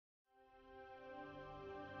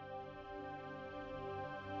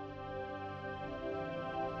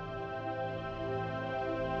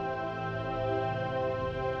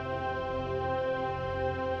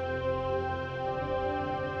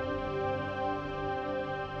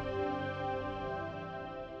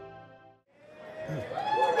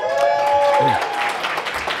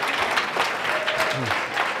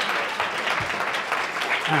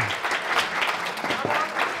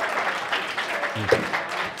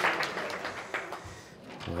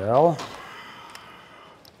Well,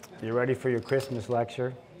 you ready for your Christmas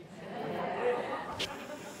lecture?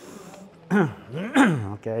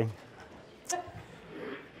 Okay.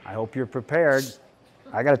 I hope you're prepared.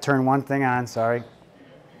 I got to turn one thing on, sorry.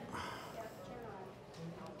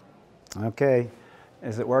 Okay.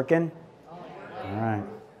 Is it working? All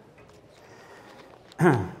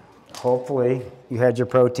right. Hopefully you had your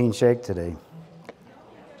protein shake today.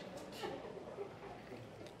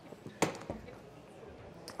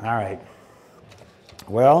 All right.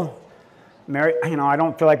 Well, Mary, I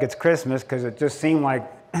don't feel like it's Christmas because it just seemed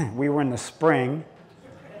like we were in the spring.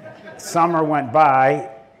 Summer went by.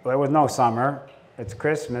 There was no summer. It's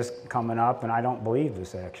Christmas coming up, and I don't believe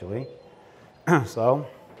this, actually. So,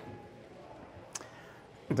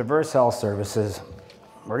 Diverse Health Services.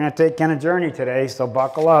 We're going to take you on a journey today, so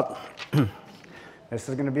buckle up. This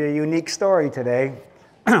is going to be a unique story today,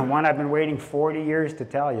 one I've been waiting 40 years to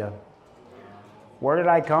tell you. Where did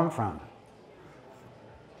I come from?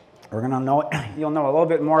 We're going to know, you'll know a little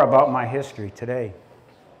bit more about my history today.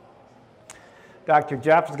 Dr.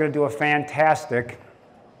 Jeff is going to do a fantastic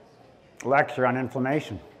lecture on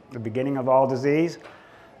inflammation, the beginning of all disease.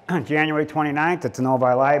 January 29th at the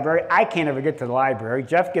Novi Library. I can't ever get to the library.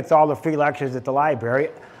 Jeff gets all the free lectures at the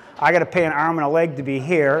library. I got to pay an arm and a leg to be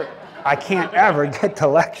here. I can't ever get to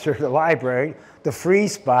lecture at the library. The free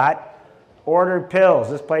spot, ordered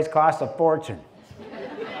pills. This place costs a fortune.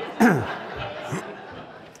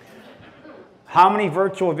 How many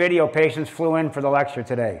virtual video patients flew in for the lecture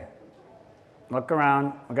today? Look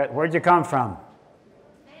around. Where'd you come from?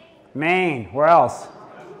 Maine. Where else?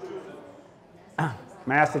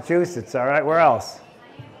 Massachusetts. All right. Where else?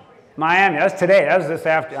 Miami. That's today. That was this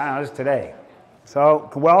after. I know, that's today. So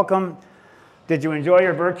welcome. Did you enjoy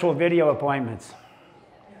your virtual video appointments?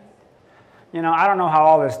 I don't know how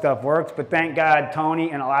all this stuff works, but thank God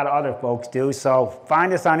Tony and a lot of other folks do. So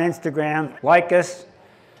find us on Instagram, like us,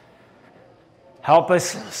 help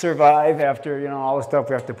us survive after all the stuff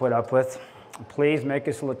we have to put up with. Please make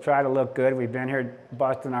us try to look good. We've been here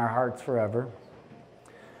busting our hearts forever.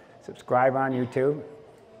 Subscribe on YouTube.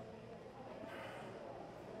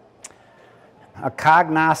 A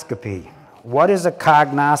cognoscopy. What is a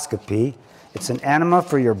cognoscopy? It's an enema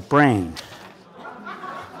for your brain.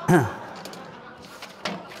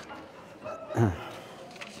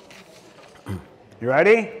 You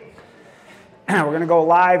ready? We're going to go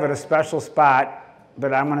live at a special spot,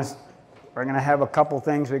 but we're going to have a couple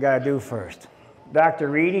things we got to do first. Dr.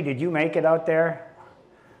 Reedy, did you make it out there?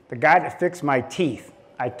 The guy that fixed my teeth.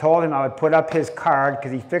 I told him I would put up his card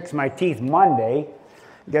because he fixed my teeth Monday.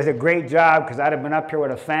 He does a great job because I'd have been up here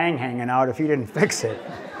with a fang hanging out if he didn't fix it.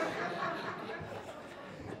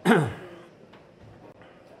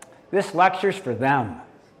 This lecture's for them.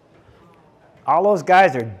 All those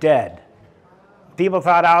guys are dead. People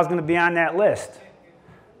thought I was going to be on that list.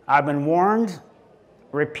 I've been warned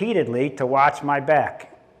repeatedly to watch my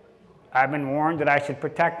back. I've been warned that I should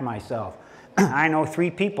protect myself. I know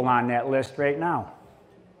 3 people on that list right now.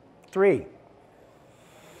 3.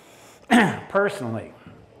 Personally,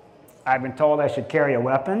 I've been told I should carry a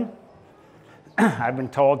weapon. I've been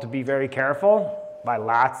told to be very careful by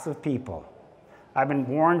lots of people. I've been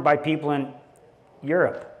warned by people in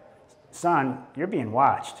Europe. Son, you're being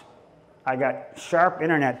watched. I got sharp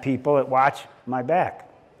internet people that watch my back.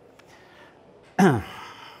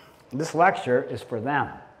 This lecture is for them.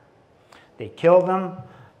 They killed them,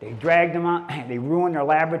 they dragged them out, they ruined their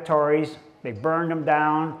laboratories, they burned them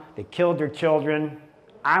down, they killed their children.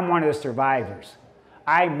 I'm one of the survivors.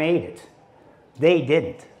 I made it. They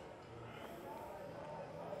didn't.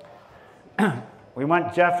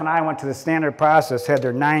 Jeff and I went to the Standard Process, had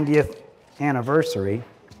their 90th anniversary,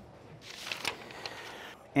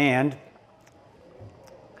 and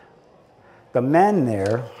the men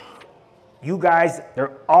there, you guys,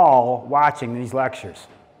 they're all watching these lectures.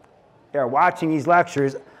 They're watching these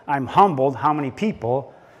lectures. I'm humbled how many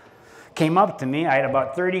people came up to me. I had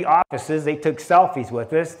about 30 offices. They took selfies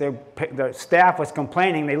with us. The staff was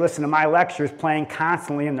complaining. They listened to my lectures playing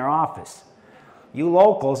constantly in their office. You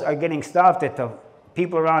locals are getting stuff that the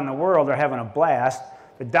people around the world are having a blast.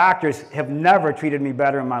 The doctors have never treated me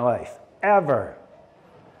better in my life, ever.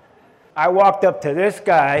 I walked up to this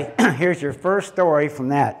guy. Here's your first story from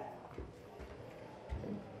that.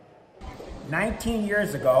 19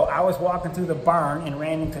 years ago, I was walking through the barn and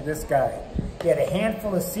ran into this guy. He had a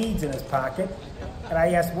handful of seeds in his pocket, and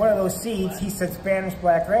I asked, what are those seeds? He said, Spanish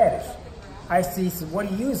black radish. He said, what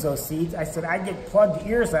do you use those seeds? I said, I get plugged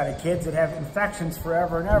ears out of kids that have infections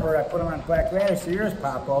forever and ever. I put them on black radish, their ears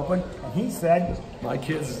pop open. And he said, my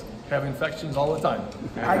kids have infections all the time.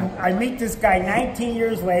 I meet this guy 19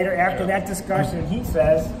 years later after that discussion, and he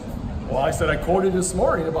says, well, I said I quoted this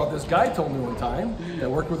morning about this guy told me one time that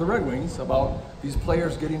worked with the Red Wings about these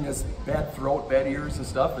players getting this bad throat, bad ears and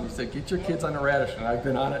stuff, and he said, get your kids on the radish, and I've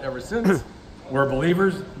been on it ever since. We're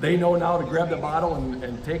believers. They know now to grab the bottle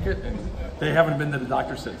and take it, and they haven't been to the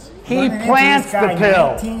doctor since. He plants the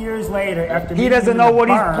pill. 19 years later, after he doesn't know what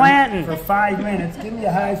he's planting. For 5 minutes, give me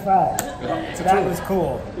a high five. Yeah, that was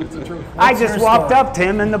cool. It's the truth. I just walked up to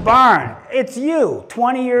him in the barn. It's you.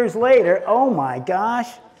 20 years later, oh my gosh.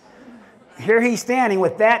 Here he's standing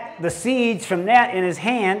with the seeds from that in his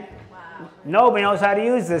hand. Wow. Nobody knows how to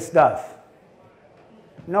use this stuff.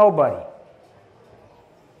 Nobody.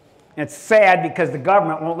 It's sad because the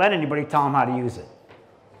government won't let anybody tell them how to use it.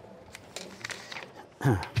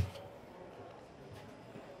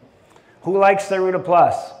 Who likes Cerruta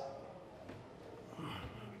Plus?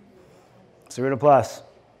 Cerruta Plus,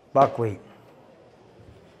 buckwheat.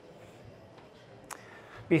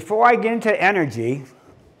 Before I get into energy,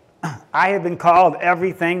 I have been called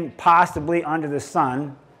everything possibly under the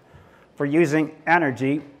sun for using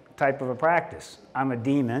energy type of a practice. I'm a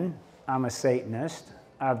demon. I'm a Satanist.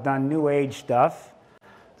 I've done New Age stuff.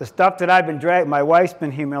 The stuff that I've been dragged, my wife's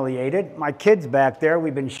been humiliated. My kid's back there.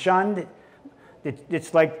 We've been shunned.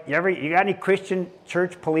 It's like, you got any Christian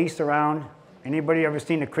church police around? Anybody ever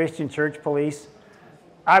seen the Christian church police?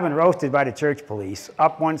 I've been roasted by the church police.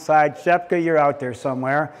 Up one side, Shepka, you're out there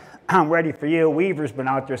somewhere. I'm ready for you. Weaver's been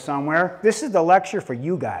out there somewhere. This is the lecture for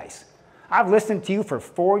you guys. I've listened to you for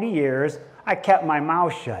 40 years. I kept my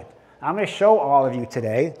mouth shut. I'm going to show all of you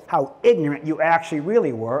today how ignorant you actually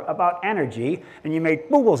really were about energy, and you made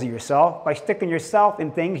fools of yourself by sticking yourself in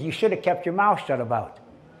things you should have kept your mouth shut about.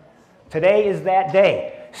 Today is that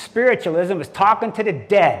day. Spiritualism is talking to the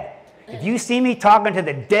dead. If you see me talking to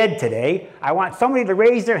the dead today, I want somebody to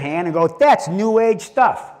raise their hand and go, that's New Age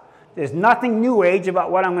stuff. There's nothing New Age about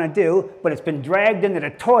what I'm going to do, but it's been dragged into the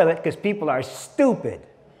toilet because people are stupid.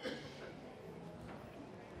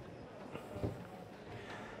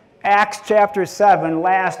 Acts chapter 7,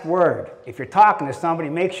 last word. If you're talking to somebody,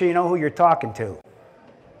 make sure you know who you're talking to.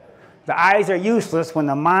 The eyes are useless when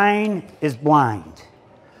the mind is blind.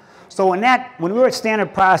 So when we were at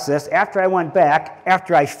Standard Process, after I went back,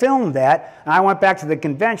 after I filmed that, and I went back to the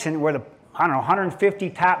convention where the, 150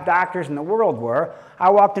 top doctors in the world were,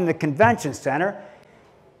 I walked in the convention center,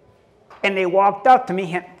 and they walked up to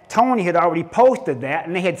me. Tony had already posted that,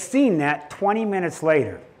 and they had seen that 20 minutes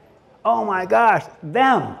later. Oh my gosh,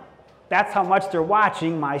 them. That's how much they're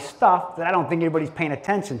watching my stuff that I don't think anybody's paying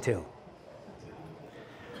attention to.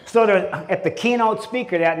 So at the keynote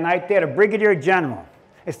speaker that night, they had a brigadier general.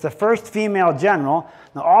 It's the first female general.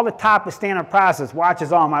 Now, all the top of Standard Process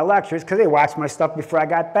watches all my lectures because they watched my stuff before I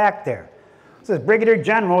got back there. So this brigadier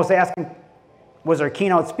general was our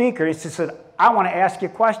keynote speaker. He said, I want to ask you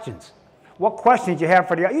questions. What questions do you have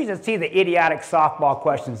for the, you just see the idiotic softball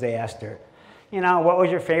questions they asked her. You know, what was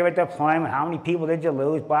your favorite deployment? How many people did you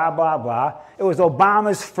lose? Blah, blah, blah. It was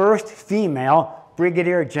Obama's first female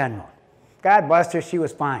brigadier general. God bless her, she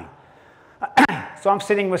was fine. So I'm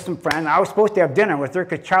sitting with some friends. I was supposed to have dinner with her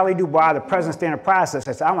because Charlie Dubois, the president of Standard Process,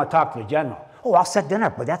 I said, I want to talk to the general. Oh, I'll set dinner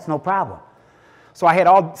up, but that's no problem. So I had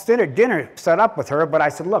all dinner set up with her, but I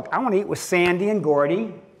said, look, I want to eat with Sandy and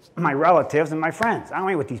Gordy, my relatives and my friends. I don't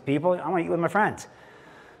want to eat with these people. I want to eat with my friends.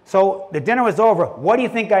 So the dinner was over. What do you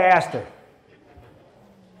think I asked her?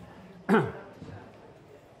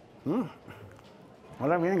 What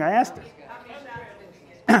do you think I asked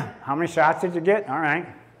her? How many shots did you get? All right.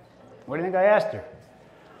 What do you think I asked her?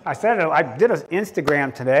 I said, I did an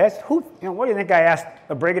Instagram today. I said, what do you think I asked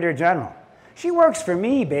a brigadier general? She works for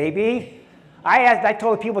me, baby. I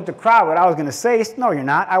told the people at the crowd what I was going to say. Said, no, you're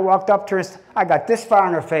not. I walked up to her. I got this far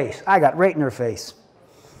in her face. I got right in her face.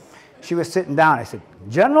 She was sitting down. I said,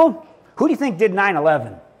 General, who do you think did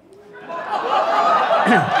 9/11?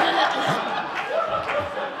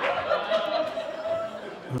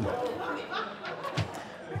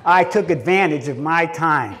 I took advantage of my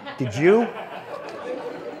time. Did you?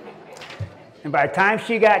 And by the time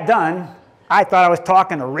she got done, I thought I was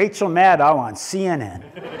talking to Rachel Maddow on CNN.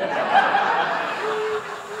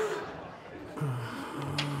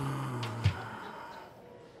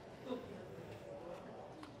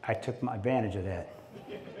 I took advantage of that.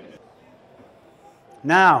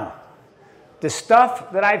 Now, the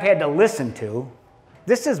stuff that I've had to listen to,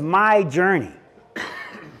 this is my journey.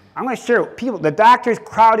 I'm going to share with people. The doctors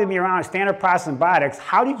crowded me around at Standard Process and Biotics.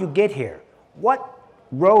 How did you get here? What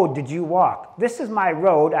road did you walk? This is my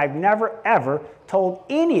road I've never, ever told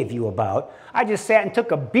any of you about. I just sat and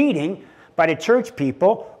took a beating by the church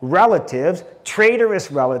people, relatives, traitorous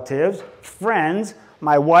relatives, friends,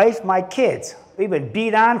 my wife, my kids. We've been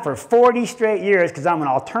beat on for 40 straight years because I'm an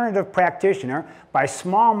alternative practitioner by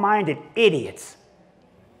small-minded idiots.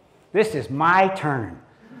 This is my turn.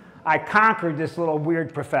 I conquered this little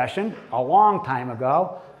weird profession a long time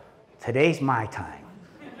ago. Today's my time.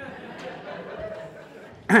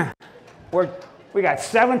 We got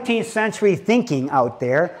 17th century thinking out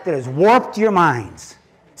there that has warped your minds.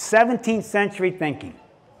 17th century thinking.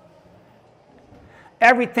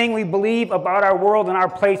 Everything we believe about our world and our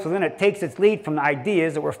place within it takes its lead from the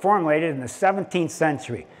ideas that were formulated in the 17th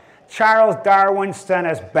century. Charles Darwin sent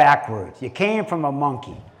us backwards. You came from a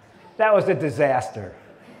monkey. That was a disaster.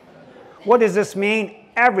 What does this mean?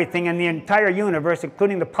 Everything in the entire universe,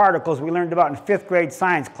 including the particles we learned about in 5th grade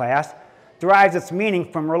science class, derives its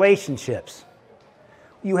meaning from relationships.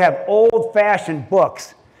 You have old-fashioned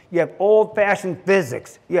books. You have old-fashioned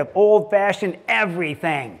physics. You have old-fashioned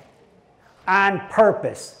everything on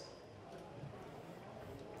purpose.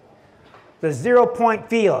 The zero-point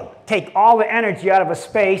field. Take all the energy out of a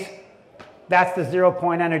space. That's the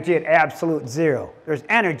zero-point energy at absolute zero. There's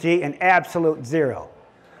energy in absolute zero.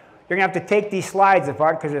 You're going to have to take these slides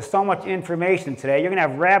apart because there's so much information today. You're going to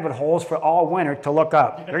have rabbit holes for all winter to look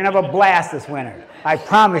up. You're going to have a blast this winter. I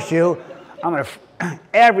promise you,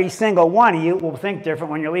 every single one of you will think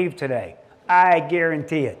different when you leave today. I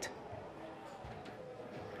guarantee it.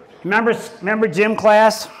 Remember gym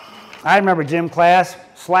class? I remember gym class.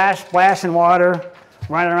 Splashing water,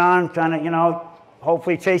 running around trying to,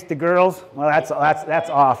 hopefully chase the girls. Well, that's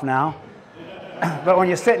off now. But when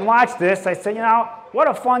you sit and watch this, I say, what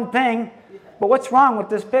a fun thing, but what's wrong with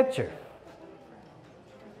this picture?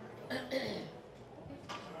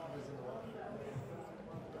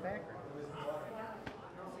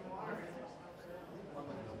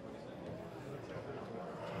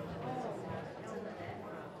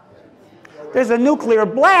 There's a nuclear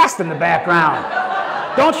blast in the background.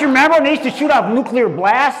 Don't you remember when they used to shoot off nuclear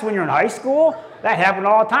blasts when you're in high school? That happened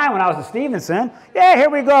all the time when I was at Stevenson. Yeah, here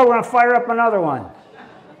we go, we're going to fire up another one.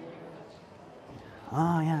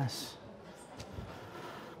 Oh, yes.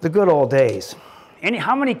 The good old days.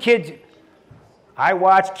 How many kids? I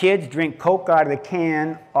watch kids drink Coke out of the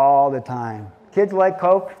can all the time. Kids like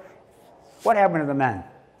Coke? What happened to the men?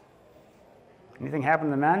 Anything happen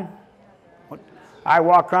to the men? I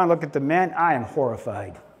walk around, look at the men, I am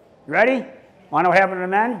horrified. You ready? Want to know what happened to the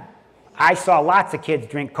men? I saw lots of kids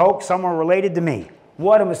drink Coke. Some were related to me.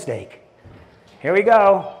 What a mistake. Here we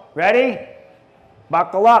go. Ready?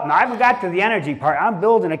 Buckle up. Now, I haven't got to the energy part. I'm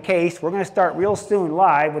building a case. We're going to start real soon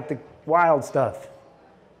live with the wild stuff.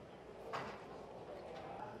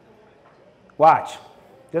 Watch.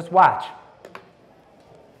 Just watch.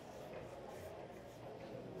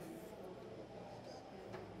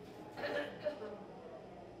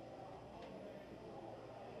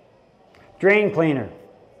 Drain cleaner.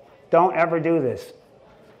 Don't ever do this.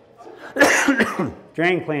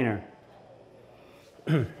 Drain cleaner.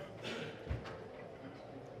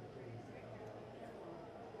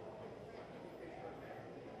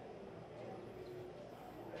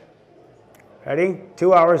 Ready?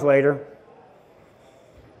 2 hours later.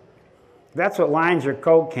 That's what lines your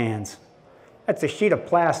Coke cans. That's a sheet of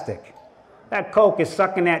plastic. That Coke is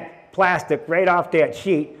sucking that plastic right off that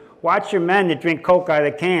sheet. Watch your men that drink Coke out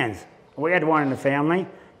of the cans. We had one in the family.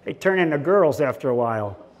 They turn into girls after a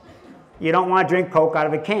while. You don't want to drink Coke out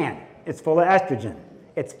of a can. It's full of estrogen.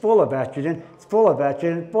 It's full of estrogen. It's full of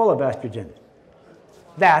estrogen. Full of estrogen.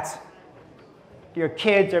 That's your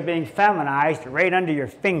kids are being feminized right under your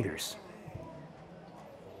fingers.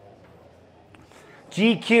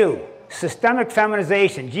 GQ, systemic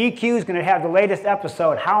feminization. GQ is going to have the latest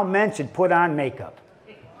episode, how men should put on makeup.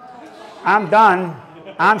 I'm done.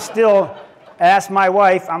 I'm still, ask my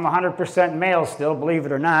wife, I'm 100% male still, believe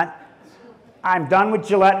it or not. I'm done with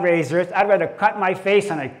Gillette razors. I'd rather cut my face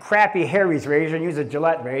on a crappy Harry's razor and use a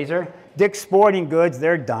Gillette razor. Dick's Sporting Goods,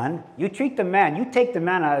 they're done. You treat the men, you take the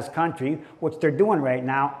men out of this country, which they're doing right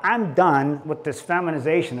now. I'm done with this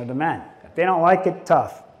feminization of the men. If they don't like it,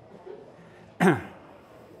 tough.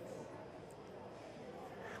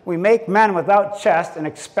 We make men without chest and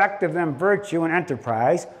expect of them virtue and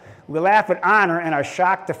enterprise. We laugh at honor and are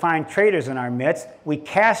shocked to find traitors in our midst. We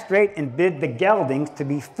castrate and bid the geldings to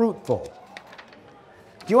be fruitful.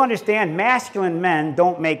 Do you understand? Masculine men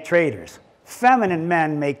don't make traitors. Feminine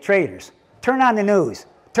men make traitors. Turn on the news.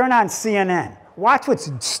 Turn on CNN. Watch what's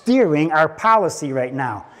steering our policy right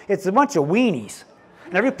now. It's a bunch of weenies.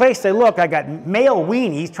 And every place I look, I got male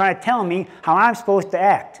weenies trying to tell me how I'm supposed to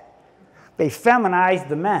act. They feminize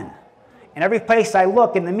the men. And every place I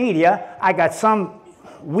look in the media, I got some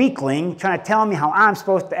weakling trying to tell me how I'm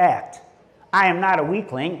supposed to act. I am not a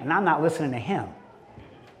weakling, and I'm not listening to him.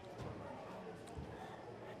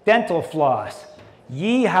 Dental floss.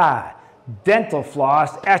 Yeehaw. Dental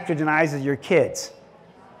floss estrogenizes your kids.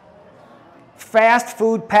 Fast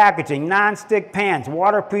food packaging, non-stick pans,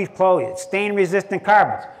 waterproof clothing, stain-resistant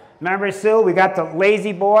carpets. Remember, Sue, we got the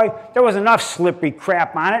Lazy Boy? There was enough slippery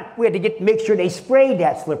crap on it. We had to make sure they sprayed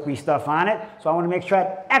that slippery stuff on it. So I want to make sure I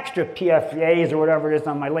had extra PFAs or whatever it is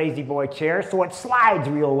on my Lazy Boy chair so it slides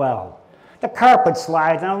real well. The carpet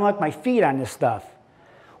slides. I don't like my feet on this stuff.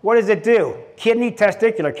 What does it do? Kidney,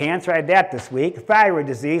 testicular cancer, I had that this week. Thyroid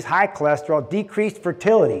disease, high cholesterol, decreased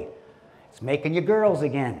fertility. It's making you girls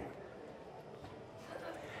again.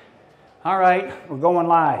 All right, we're going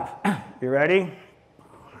live. You ready?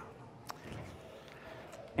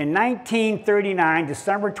 In 1939,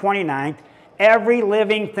 December 29th, every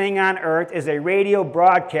living thing on Earth is a radio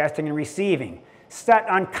broadcasting and receiving, set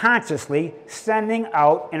unconsciously sending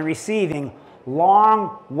out and receiving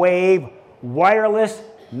long-wave wireless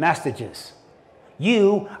messages.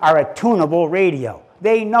 You are a tunable radio.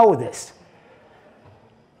 They know this.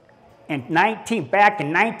 Back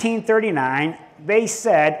in 1939, they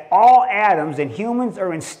said all atoms in humans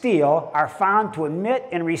or in steel are found to emit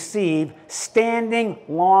and receive standing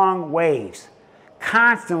long waves,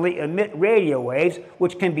 constantly emit radio waves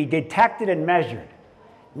which can be detected and measured.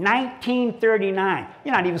 1939.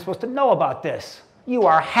 You're not even supposed to know about this. You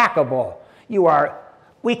are hackable.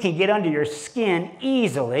 We can get under your skin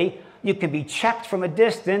easily. You can be checked from a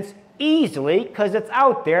distance easily because it's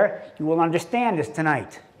out there. You will understand this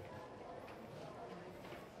tonight.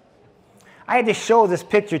 I had to show this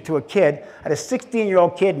picture to a kid. I had a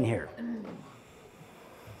 16-year-old kid in here.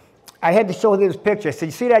 I had to show this picture. I said,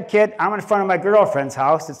 you see that kid? I'm in front of my girlfriend's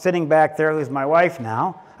house. It's sitting back there, who's my wife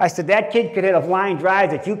now. I said, that kid could hit a line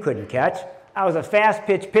drive that you couldn't catch. I was a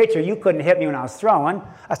fast-pitch pitcher. You couldn't hit me when I was throwing.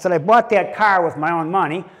 I said, I bought that car with my own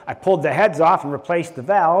money. I pulled the heads off and replaced the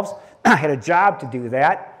valves. I had a job to do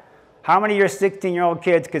that. How many of your 16-year-old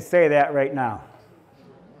kids could say that right now?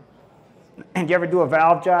 And you ever do a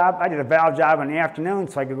valve job? I did a valve job in the afternoon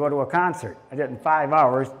so I could go to a concert. I did it in 5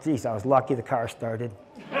 hours. Geez, I was lucky the car started.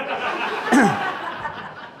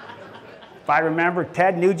 If I remember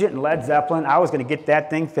Ted Nugent and Led Zeppelin, I was going to get that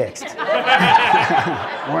thing fixed.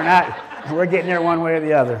 We're getting there one way or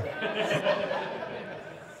the other.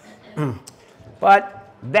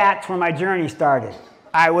 But that's where my journey started.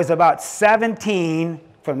 I was about 17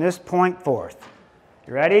 from this point forth.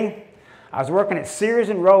 You ready? I was working at Sears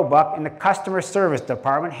and Roebuck in the customer service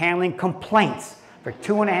department handling complaints for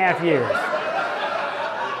 2.5 years.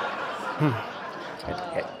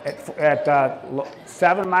 at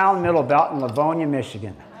 7 Mile Middle Belt in Livonia,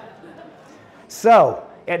 Michigan. So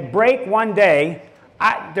at break one day,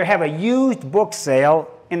 they have a used book sale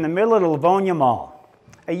in the middle of the Livonia Mall.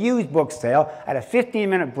 A used book sale. I had a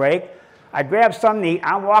 15-minute break. I grabbed something to eat.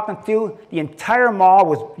 I'm walking through. The entire mall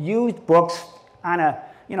was used books on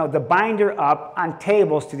the binder up on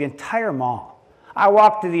tables to the entire mall. I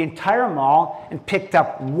walked to the entire mall and picked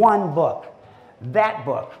up one book. That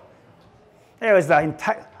book. There was an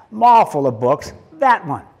entire mall full of books. That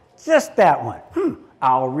one. Just that one.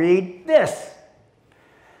 I'll read this.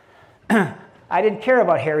 I didn't care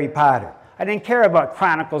about Harry Potter. I didn't care about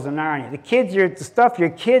Chronicles of Narnia. The stuff your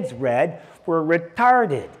kids read were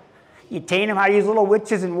retarded. You teach them how to use little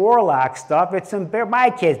witches and warlock stuff. My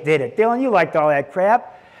kids did it. Dylan, you liked all that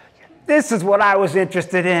crap. This is what I was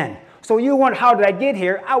interested in. So you wonder, how did I get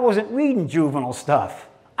here? I wasn't reading juvenile stuff.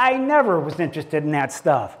 I never was interested in that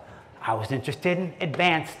stuff. I was interested in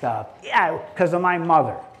advanced stuff. Yeah, because of my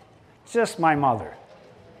mother. Just my mother.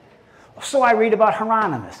 So I read about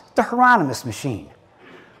Hieronymus, the Hieronymus machine.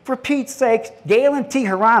 For Pete's sake, Galen T.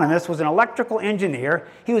 Hieronymus was an electrical engineer.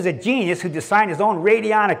 He was a genius who designed his own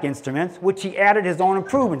radionic instruments, which he added his own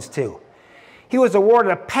improvements to. He was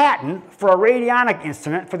awarded a patent for a radionic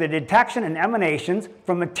instrument for the detection and emanations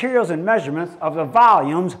from materials and measurements of the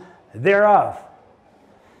volumes thereof.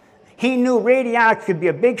 He knew radionics could be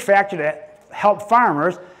a big factor to help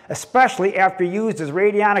farmers, especially after he used his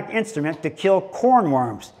radionic instrument to kill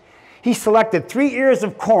cornworms. He selected 3 ears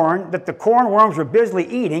of corn that the cornworms were busily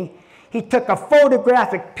eating. He took a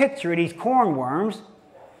photographic picture of these cornworms.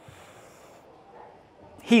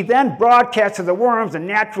 He then broadcast to the worms a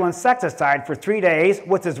natural insecticide for 3 days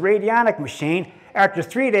with his radionic machine. After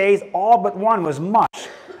 3 days, all but one was mush.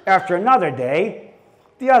 After another day,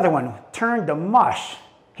 the other one turned to mush.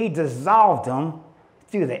 He dissolved them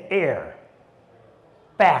through the air.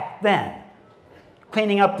 Back then,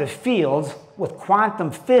 cleaning up the fields with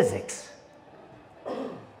quantum physics.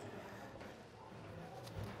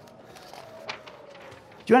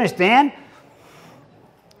 Do you understand?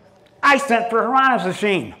 I sent for a Hieronymus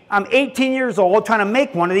machine. I'm 18 years old trying to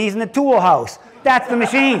make one of these in the tool house. That's the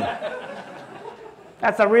machine.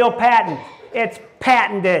 That's a real patent. It's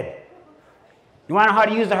patented. You want to know how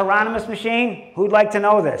to use the Hieronymus machine? Who'd like to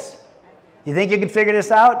know this? You think you can figure this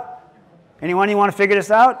out? Anyone you want to figure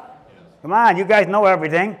this out? Come on, you guys know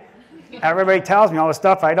everything. Everybody tells me all the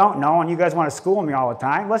stuff I don't know, and you guys want to school me all the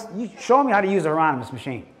time. You show me how to use a Hieronymus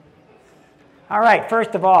machine. All right,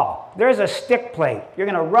 first of all, there's a stick plate. You're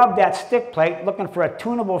going to rub that stick plate looking for a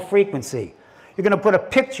tunable frequency. You're going to put a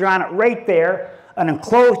picture on it right there, an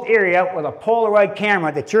enclosed area with a Polaroid camera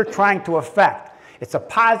that you're trying to affect. It's a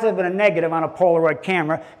positive and a negative on a Polaroid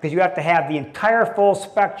camera because you have to have the entire full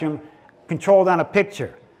spectrum controlled on a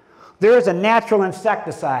picture. There is a natural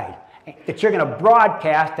insecticide that you're going to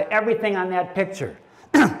broadcast to everything on that picture.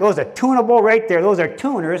 Those are tunable right there. Those are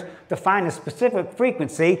tuners to find a specific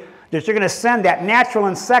frequency that you're going to send that natural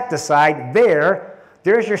insecticide there.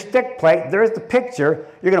 There's your stick plate. There's the picture.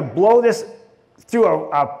 You're going to blow this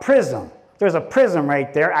through a prism. There's a prism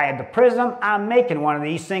right there. I had the prism. I'm making one of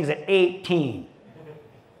these things at 18.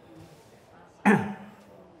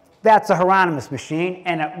 That's a Hieronymus machine,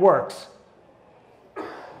 and it works.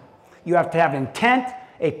 You have to have intent,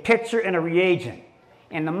 a picture, and a reagent.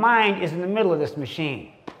 And the mind is in the middle of this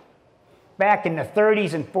machine. Back in the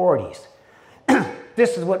 30s and 40s.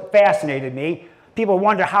 This is what fascinated me. People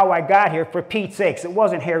wonder how I got here. For Pete's sakes, it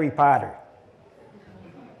wasn't Harry Potter.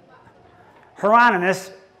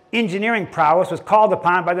 Hieronymus' engineering prowess was called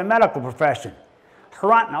upon by the medical profession.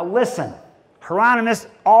 Now listen. Hieronymus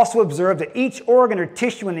also observed that each organ or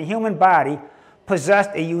tissue in the human body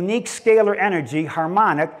possessed a unique scalar energy,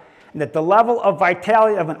 harmonic, and that the level of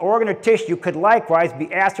vitality of an organ or tissue could likewise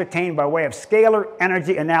be ascertained by way of scalar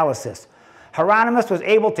energy analysis. Hieronymus was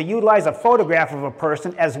able to utilize a photograph of a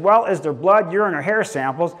person as well as their blood, urine, or hair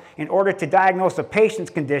samples in order to diagnose a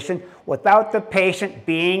patient's condition without the patient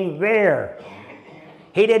being there.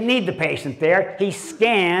 He didn't need the patient there. He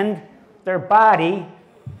scanned their body.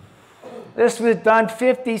 This was done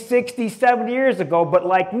 50, 60, 70 years ago, but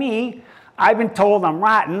like me, I've been told I'm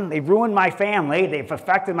rotten. They've ruined my family. They've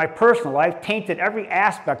affected my personal life, tainted every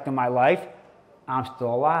aspect of my life. I'm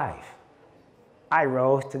still alive. I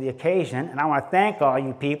rose to the occasion, and I want to thank all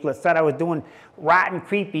you people that said I was doing rotten,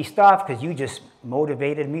 creepy stuff because you just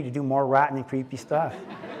motivated me to do more rotten and creepy stuff.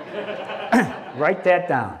 Write that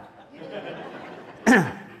down.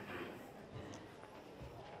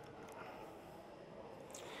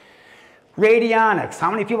 Radionics.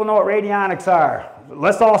 How many people know what radionics are?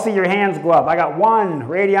 Let's all see your hands go up. I got 1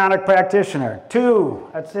 radionic practitioner. 2,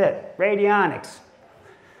 that's it. Radionics.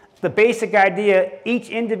 The basic idea, each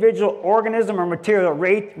individual organism or material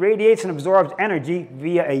radiates and absorbs energy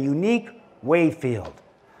via a unique wave field.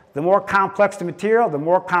 The more complex the material, the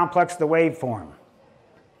more complex the waveform.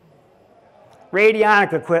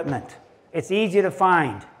 Radionic equipment. It's easy to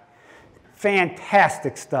find.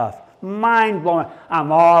 Fantastic stuff. Mind-blowing.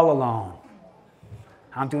 I'm all alone.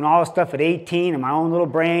 I'm doing all this stuff at 18 in my own little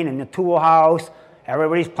brain in the tool house.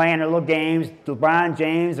 Everybody's playing their little games, LeBron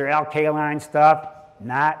James, their alkaline stuff.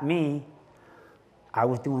 Not me. I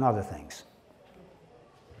was doing other things.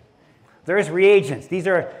 There's reagents. These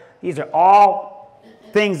are all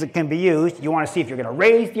things that can be used. You want to see if you're going to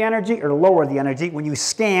raise the energy or lower the energy when you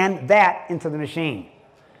scan that into the machine.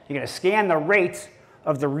 You're going to scan the rates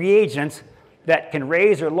of the reagents that can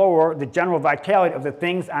raise or lower the general vitality of the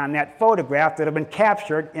things on that photograph that have been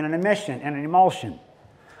captured in an emission and an emulsion.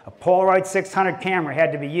 A Polaroid 600 camera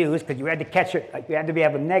had to be used because you had to catch it. You had to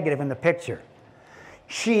have a negative in the picture.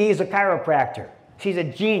 She's a chiropractor. She's a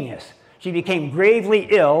genius. She became gravely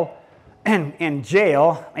ill and in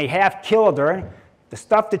jail. They half killed her. The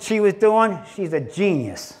stuff that she was doing, she's a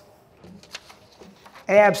genius.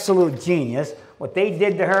 Absolute genius. What they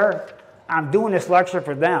did to her, I'm doing this lecture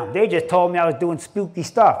for them. They just told me I was doing spooky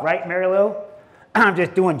stuff, right, Mary Lou? I'm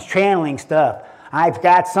just doing channeling stuff. I've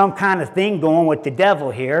got some kind of thing going with the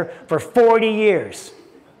devil here for 40 years.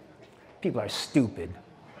 People are stupid.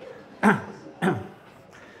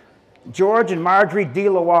 George and Marjorie De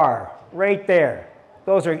Loire, right there.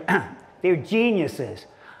 Those are, they're geniuses.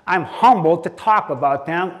 I'm humbled to talk about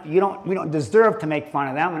them. We don't deserve to make fun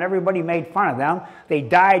of them, and everybody made fun of them. They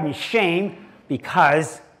died in shame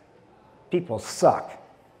because people suck.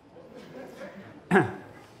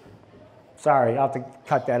 Sorry, I'll have to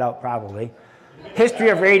cut that out probably. History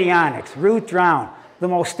of radionics, Ruth Drown. The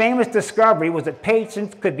most famous discovery was that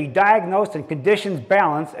patients could be diagnosed and conditions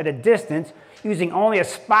balanced at a distance using only a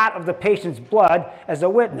spot of the patient's blood as a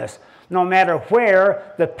witness, no matter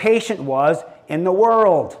where the patient was in the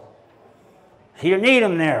world. You need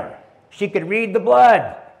them there. She could read the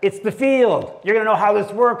blood. It's the field. You're going to know how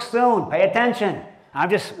this works soon. Pay attention. I'm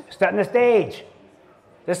just setting the stage.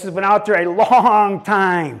 This has been out there a long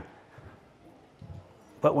time.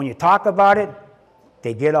 But when you talk about it,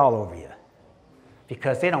 they get all over you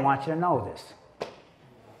because they don't want you to know this.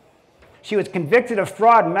 She was convicted of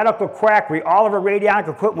fraud and medical quackery. All of her radionic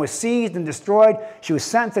equipment was seized and destroyed. She was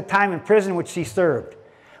sentenced to time in prison, which she served.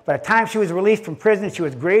 By the time she was released from prison, she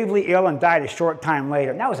was gravely ill and died a short time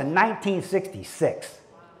later. And that was in 1966.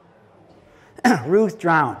 Ruth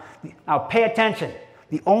drowned. Now pay attention.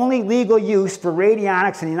 The only legal use for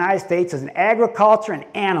radionics in the United States is in agriculture and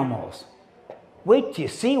animals. Wait till you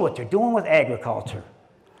see what they're doing with agriculture.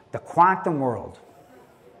 The quantum world.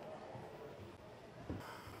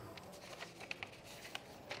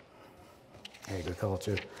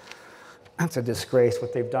 Agriculture. That's a disgrace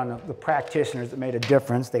what they've done. The practitioners that made a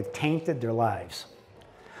difference, they've tainted their lives.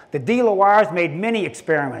 The De Loires made many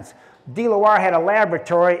experiments. De Loire had a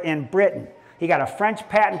laboratory in Britain. He got a French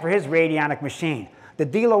patent for his radionic machine. The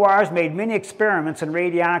De Loires made many experiments in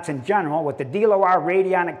radionics in general with the De Loire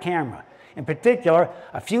radionic camera. In particular,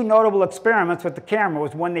 a few notable experiments with the camera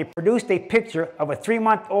was when they produced a picture of a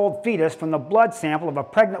 3-month-old fetus from the blood sample of a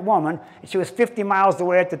pregnant woman, and she was 50 miles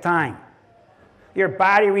away at the time. Your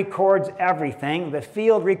body records everything. The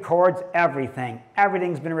field records everything.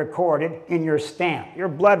 Everything's been recorded in your stamp. Your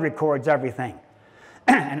blood records everything.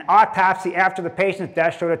 An autopsy after the patient's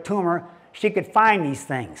death showed a tumor. She could find these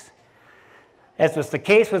things. As was the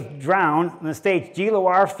case with Drown in the States, De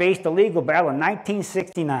Loire faced a legal battle in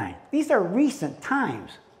 1969. These are recent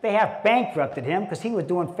times. They have bankrupted him because he was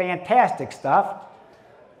doing fantastic stuff.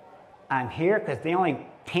 I'm here because they only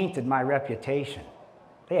tainted my reputation.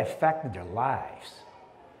 They affected their lives.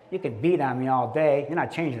 You can beat on me all day. You're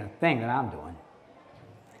not changing a thing that I'm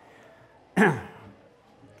doing.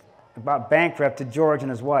 About bankrupted George and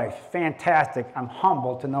his wife. Fantastic. I'm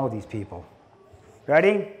humbled to know these people.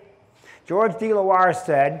 Ready? George De Loire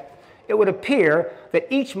said, "It would appear that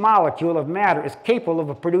each molecule of matter is capable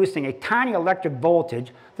of producing a tiny electric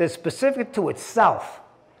voltage that is specific to itself,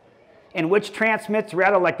 and which transmits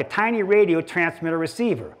rather like a tiny radio transmitter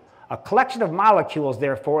receiver. A collection of molecules,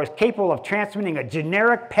 therefore, is capable of transmitting a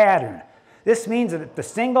generic pattern. This means that the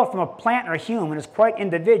signal from a plant or human is quite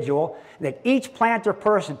individual, and that each plant or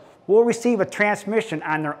person will receive a transmission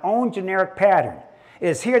on their own generic pattern. It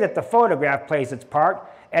is here that the photograph plays its part,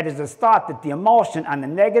 and it is thought that the emulsion on the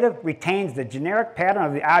negative retains the generic pattern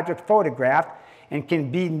of the object photographed and can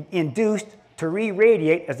be induced to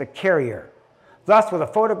re-radiate as a carrier. Thus, with a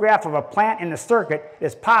photograph of a plant in the circuit, it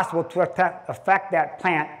is possible to affect that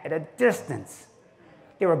plant at a distance."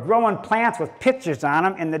 They were growing plants with pictures on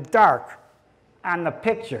them in the dark, on the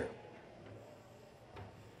picture.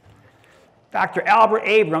 Dr. Albert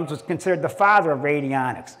Abrams was considered the father of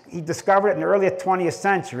radionics. He discovered it in the early 20th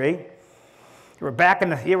century.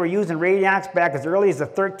 They were using radionics back as early as the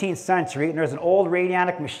 13th century, and there's an old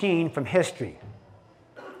radionic machine from history.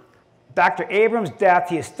 Dr. Abrams' death,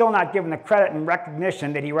 he is still not given the credit and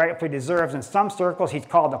recognition that he rightfully deserves. In some circles, he's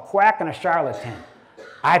called a quack and a charlatan.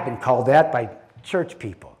 I've been called that by church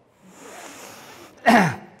people.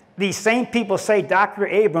 These same people say Dr.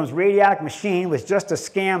 Abrams' radionic machine was just a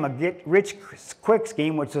scam, a get-rich-quick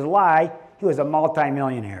scheme, which is a lie. He was a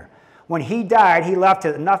multimillionaire. When he died, he left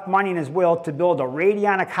enough money in his will to build a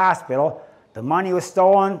radionic hospital. The money was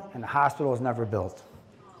stolen, and the hospital was never built.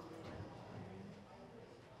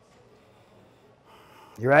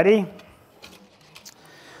 You ready?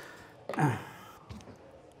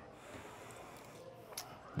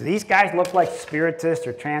 Do these guys look like spiritists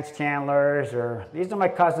or trance channelers? Or these are my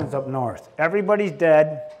cousins up north. Everybody's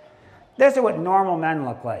dead. This is what normal men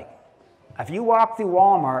look like. If you walk through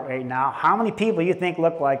Walmart right now, how many people do you think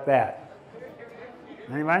look like that?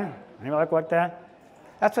 Anybody? Anybody look like that?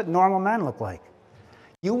 That's what normal men look like.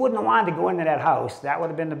 You wouldn't have wanted to go into that house. That would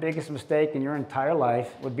have been the biggest mistake in your entire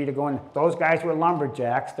life, would be to go in. Those guys were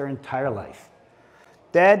lumberjacks their entire life.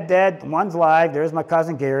 Dead, dead, one's alive. There's my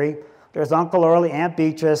cousin Gary. There's Uncle Early, Aunt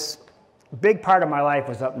Beatrice. A big part of my life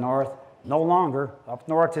was up north. No longer. Up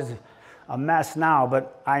north is a mess now,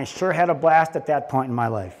 but I sure had a blast at that point in my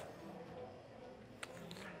life.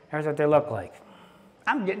 Here's what they look like.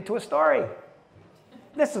 I'm getting to a story.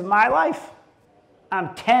 This is my life.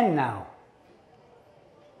 I'm 10 now.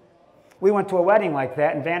 We went to a wedding like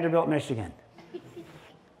that in Vanderbilt, Michigan.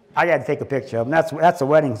 I got to take a picture of him. That's a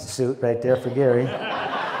wedding suit right there for Gary.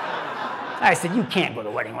 I said, "You can't go to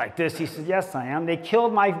a wedding like this." He said, "Yes, I am." They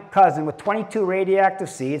killed my cousin with 22 radioactive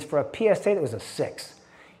seeds for a PSA that was a 6.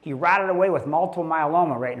 He rotted away with multiple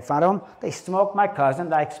myeloma right in front of him. They smoked my cousin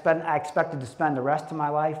that I expected to spend the rest of my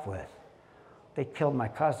life with. They killed my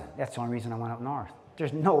cousin. That's the only reason I went up north.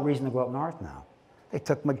 There's no reason to go up north now. They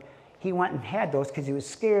took my, he went and had those because he was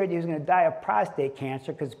scared he was going to die of prostate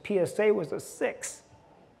cancer because PSA was a 6.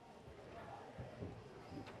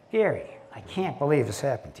 Gary, I can't believe this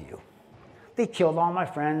happened to you. They killed all my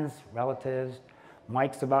friends, relatives.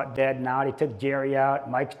 Mike's about dead now. They took Jerry out.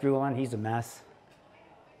 Mike's drooling. He's a mess.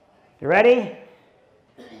 You ready?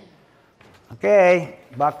 Okay,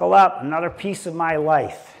 buckle up. Another piece of my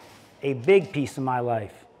life. A big piece of my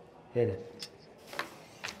life. Hit it.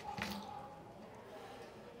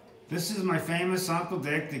 This is my famous Uncle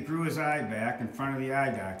Dick that grew his eye back in front of the eye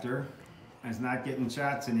doctor. He's not getting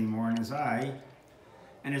shots anymore in his eye.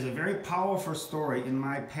 And there's a very powerful story in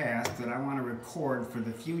my past that I want to record for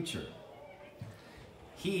the future.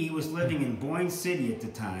 He was living in Boyne City at the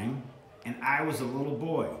time, and I was a little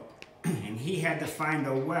boy. And he had to find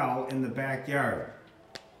a well in the backyard.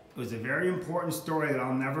 It was a very important story that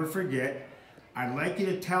I'll never forget. I'd like you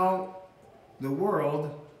to tell the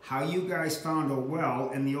world how you guys found a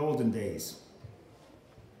well in the olden days.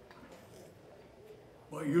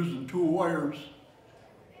 By using 2 wires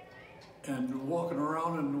and walking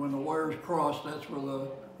around, and when the wires crossed, that's where the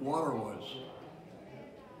water was.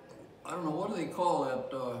 I don't know, what do they call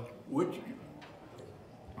that witch?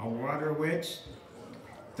 A water witch?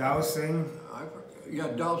 Dowsing? Yeah,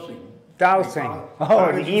 dowsing. Dowsing.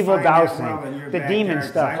 Oh, the evil dowsing. The demon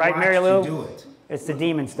stuff, right, Mary Lou? It's the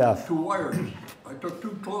demon stuff. 2 wires. I took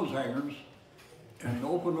 2 clothes hangers and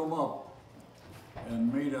opened them up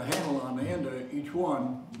and made a handle on the end of each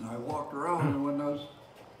one. And I walked around, and when those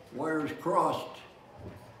wires crossed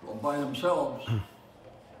by themselves,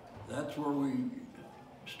 that's where we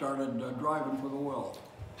started driving for the well.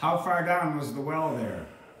 How far down was the well there?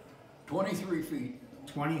 23 feet.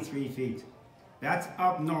 23 feet. That's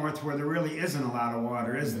up north where there really isn't a lot of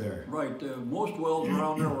water, is there? Right. Most wells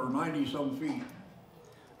around there were 90-some feet.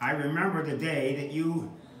 I remember the day that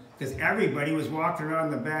you, because everybody was walking around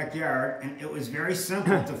the backyard, and it was very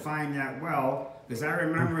simple to find that well, because I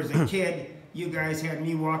remember as a kid, you guys had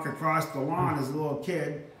me walk across the lawn as a little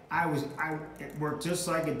kid. It worked just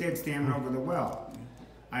like it did standing over the well.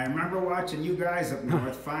 I remember watching you guys up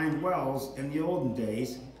north find wells in the olden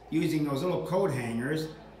days using those little coat hangers,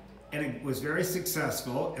 and it was very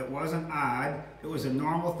successful. It wasn't odd. It was a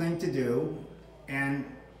normal thing to do, and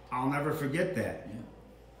I'll never forget that.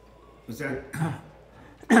 Was that?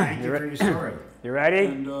 Thank you for your story. You ready?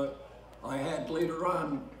 And I had later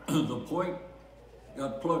on, the point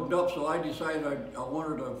got plugged up, so I decided I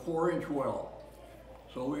wanted a 4-inch well.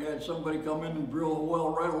 So we had somebody come in and drill a well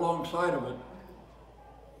right alongside of it.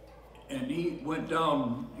 And he went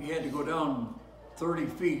down, he had to go down 30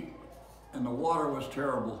 feet, and the water was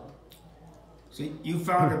terrible. So you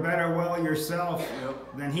found a better well yourself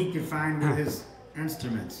Yep. than he could find with his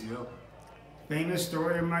instruments. Yep. Famous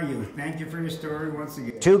story of my youth. Thank you for your story once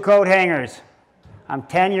again. 2 coat hangers. I'm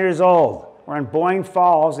 10 years old. We're in Boyne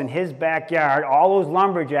Falls in his backyard. All those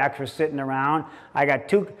lumberjacks were sitting around.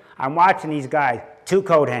 I'm watching these guys, 2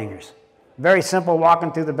 coat hangers. Very simple,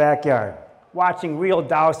 walking through the backyard. Watching real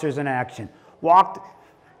dowsers in action.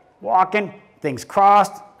 Walking, things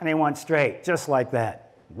crossed, and they went straight, just like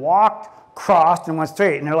that. Walked, crossed, and went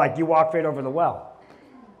straight. And they're like, you walked right over the well.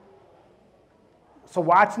 So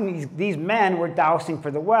watching these men were dousing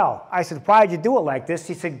for the well. I said, why did you do it like this?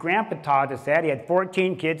 He said, Grandpa taught us that. He had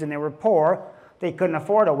 14 kids and they were poor. They couldn't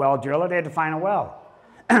afford a well driller. They had to find a well.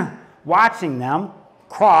 Watching them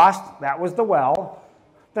crossed, that was the well.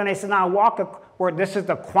 Then they said, now this is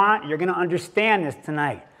the you're going to understand this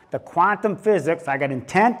tonight. The quantum physics, I got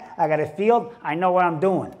intent, I got a field, I know what I'm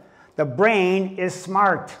doing. The brain is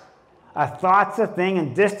smart. A thought's a thing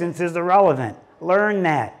and distance is irrelevant. Learn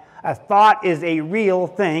that. A thought is a real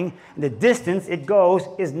thing, and the distance it goes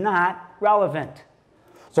is not relevant.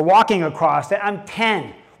 So walking across it, I'm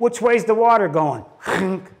 10. Which way's the water going?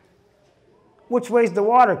 Which way's the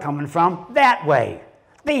water coming from? That way.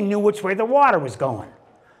 They knew which way the water was going.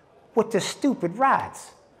 With the stupid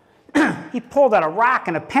rods. He pulled out a rock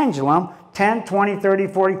and a pendulum, 10, 20, 30,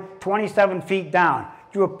 40, 27 feet down.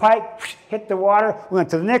 Drew a pipe, hit the water,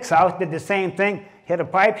 went to the next house, did the same thing, hit a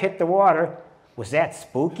pipe, hit the water. Was that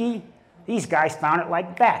spooky? These guys found it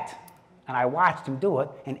like that. And I watched them do it,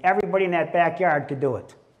 and everybody in that backyard could do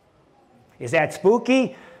it. Is that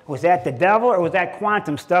spooky? Was that the devil, or was that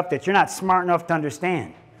quantum stuff that you're not smart enough to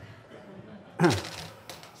understand?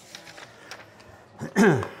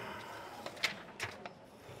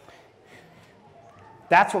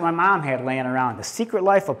 That's what my mom had laying around, The Secret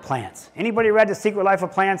Life of Plants. Anybody read The Secret Life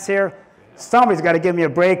of Plants here? Somebody's got to give me a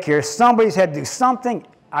break here. Somebody's had to do something.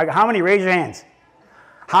 How many? Raise your hands.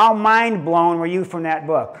 How mind blown were you from that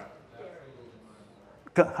book?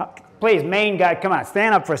 Please, main guy, come on,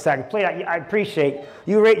 stand up for a second. Please, I appreciate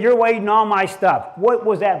you. You're waiting all my stuff. What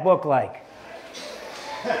was that book like?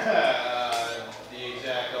 The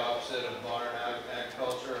exact opposite of modern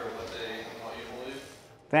agriculture, or what they want you to believe.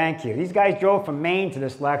 Thank you. These guys drove from Maine to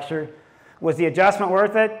this lecture. Was the adjustment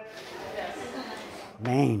worth it? Yes.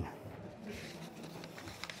 Maine.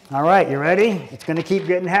 All right, you ready? It's going to keep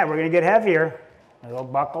getting heavy. We're going to get heavier. So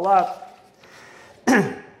buckle up.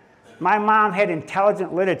 My mom had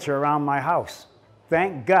intelligent literature around my house.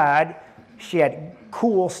 Thank God she had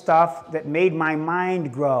cool stuff that made my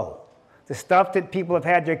mind grow. The stuff that people have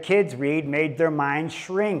had their kids read made their minds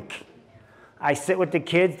shrink. I sit with the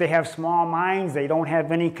kids, they have small minds, they don't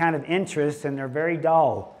have any kind of interest, and they're very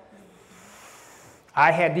dull.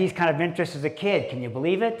 I had these kind of interests as a kid, can you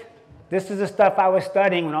believe it? This is the stuff I was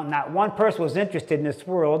studying when not one person was interested in this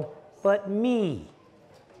world but me.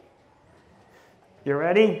 You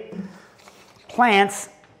ready? Plants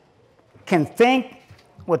can think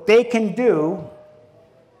what they can do.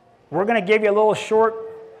 We're going to give you a little short.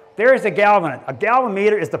 There's a galvanometer. A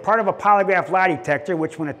galvanometer is the part of a polygraph lie detector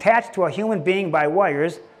which, when attached to a human being by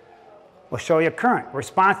wires, will show you current.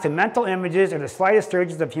 Responds to mental images or the slightest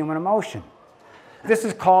surges of human emotion. This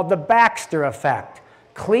is called the Baxter effect.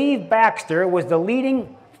 Cleve Baxter was the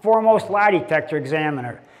leading foremost lie detector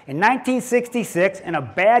examiner. In 1966, in a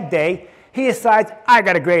bad day, he decides, I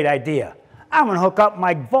got a great idea. I'm going to hook up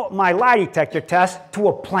my lie detector test to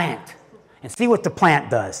a plant and see what the plant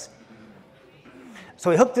does. So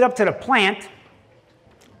he hooked it up to the plant.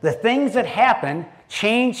 The things that happened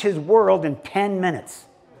changed his world in 10 minutes.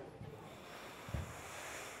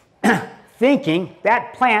 Thinking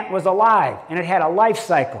that plant was alive and it had a life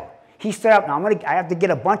cycle. He set up, now I have to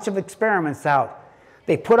get a bunch of experiments out.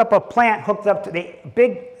 They put up a plant hooked up to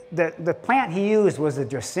the plant he used was the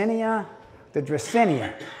Dracaena. The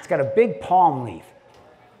Dracaena. It's got a big palm leaf.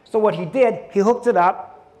 So what he did, he hooked it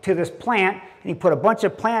up to this plant, and he put a bunch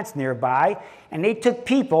of plants nearby, and they took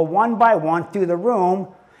people one by one through the room,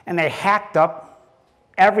 and they hacked up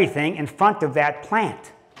everything in front of that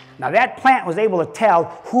plant. Now that plant was able to tell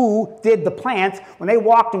who did the plants. When they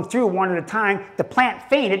walked them through one at a time, the plant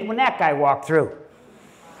fainted when that guy walked through.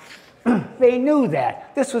 They knew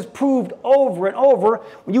that. This was proved over and over.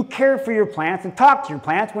 When you cared for your plants and talked to your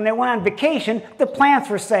plants, when they went on vacation, the plants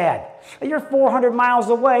were sad. You're 400 miles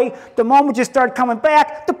away. The moment you start coming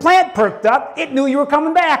back, the plant perked up. It knew you were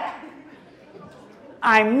coming back.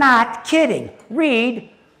 I'm not kidding. Read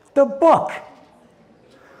the book.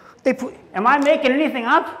 Am I making anything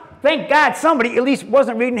up? Thank God somebody at least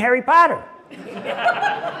wasn't reading Harry Potter.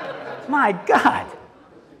 My God.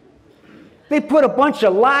 They put a bunch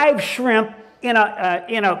of live shrimp in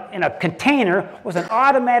a container with an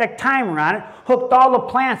automatic timer on it, hooked all the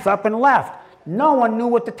plants up and left. No one knew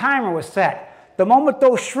what the timer was set. The moment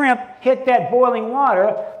those shrimp hit that boiling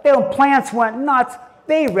water, the plants went nuts.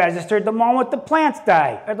 They registered the moment the plants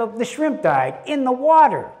died, or the shrimp died, in the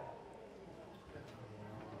water.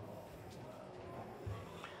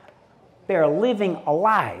 They're living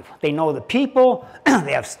alive. They know the people,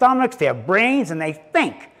 they have stomachs, they have brains, and they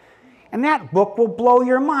think. And that book will blow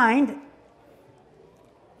your mind.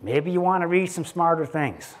 Maybe you want to read some smarter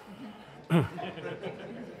things.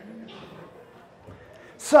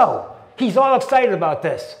 So, he's all excited about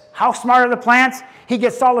this. How smart are the plants? He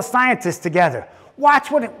gets all the scientists together.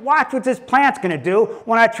 Watch what this plant's going to do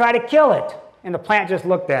when I try to kill it. And the plant just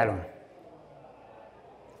looked at him.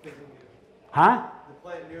 Huh? The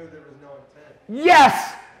plant knew there was no intent.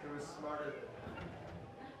 Yes! It was smarter.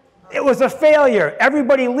 It was a failure.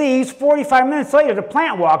 Everybody leaves. 45 minutes later, the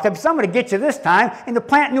plant walked up. Somebody get you this time. And the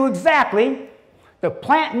plant knew exactly. The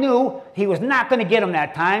plant knew he was not going to get him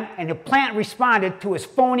that time. And the plant responded to his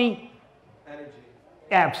phony Energy.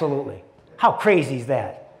 Absolutely. How crazy is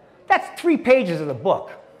that? That's 3 pages of the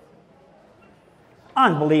book.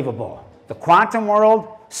 Unbelievable. The quantum world,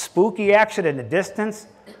 spooky action in the distance.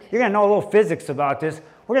 You're going to know a little physics about this.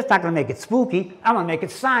 We're just not going to make it spooky. I'm going to make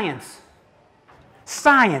it science.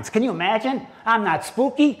 Science. Can you imagine? I'm not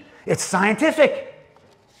spooky. It's scientific.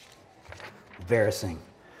 Embarrassing.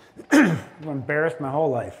 I've been embarrassed my whole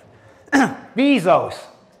life. Bezos.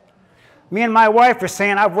 Me and my wife are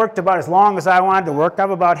saying I've worked about as long as I wanted to work.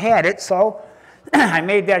 I've about had it, so I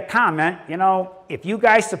made that comment. You know, if you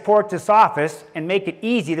guys support this office and make it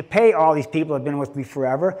easy to pay all these people who have been with me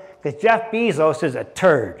forever, because Jeff Bezos is a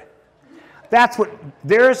turd. That's what,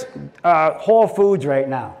 there's Whole Foods right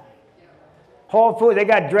now. Whole Foods, they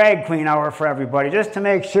got drag queen hour for everybody, just to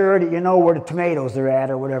make sure that you know where the tomatoes are at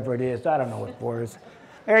or whatever it is. I don't know what for is.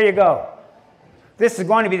 There you go. This is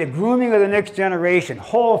going to be the grooming of the next generation.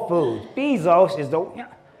 Whole Foods. Bezos is the, you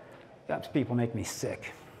know, Those people make me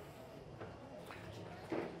sick.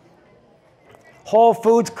 Whole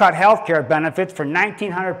Foods cut health care benefits for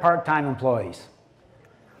 1,900 part-time employees.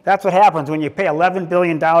 That's what happens when you pay $11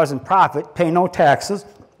 billion in profit, pay no taxes.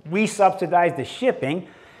 We subsidize the shipping.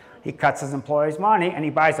 He cuts his employees' money, and he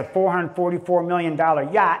buys a $444 million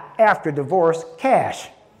yacht after divorce, cash.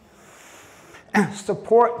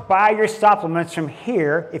 Support, buy your supplements from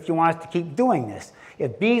here if you want us to keep doing this.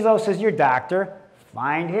 If Bezos is your doctor,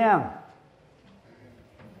 find him.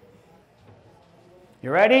 You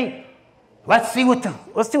ready? Let's see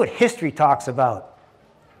what history talks about.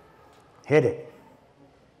 Hit it.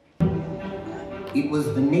 It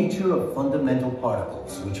was the nature of fundamental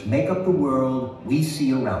particles which make up the world we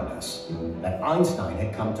see around us that Einstein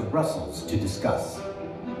had come to Brussels to discuss.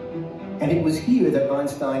 And it was here that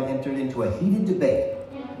Einstein entered into a heated debate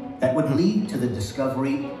that would lead to the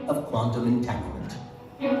discovery of quantum entanglement.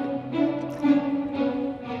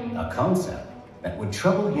 A concept that would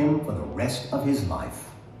trouble him for the rest of his life.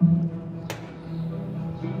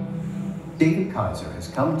 David Kaiser has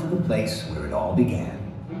come to the place where it all began.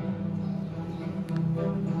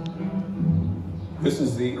 This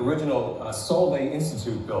is the original Solvay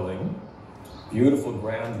Institute building. Beautiful,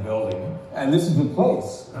 grand building. And this is the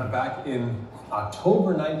place back in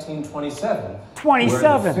October 1927.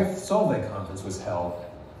 27. Where the 5th Solvay conference was held.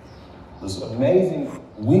 This amazing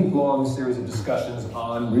week-long series of discussions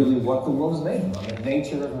on really what the world is made of, on the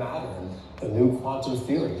nature of matter and the new quantum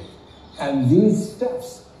theory. And these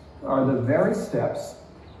steps are the very steps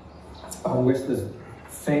on which this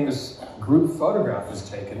famous group photograph was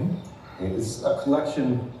taken. It's a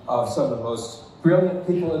collection of some of the most brilliant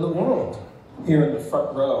people in the world. Here in the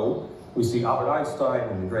front row, we see Albert Einstein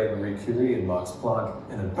and the great Marie Curie and Max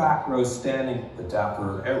Planck. In the back row, standing the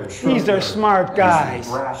dapper Erwin Schrödinger. These are smart guys.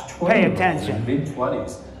 Brash Pay attention.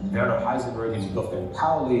 Mid-20s. Werner Heisenberg and Wolfgang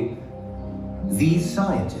Pauli. These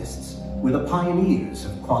scientists were the pioneers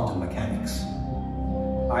of quantum mechanics.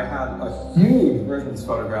 I had a huge version of this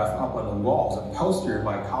photograph up on the walls, a poster in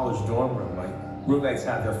my college dorm room. My roommates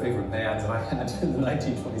had their favorite bands, and I had the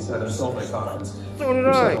 1927 Solvay conference. So did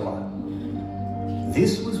I.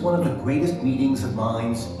 This was one of the greatest meetings of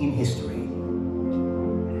minds in history.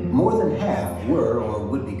 More than half were or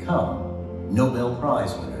would become Nobel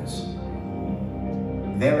Prize winners.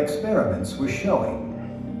 Their experiments were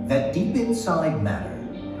showing that deep inside matter,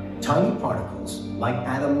 tiny particles like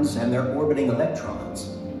atoms and their orbiting electrons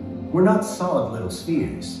were not solid little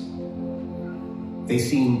spheres. They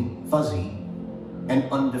seemed fuzzy and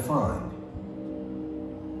undefined.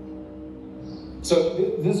 So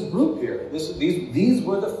this group here, these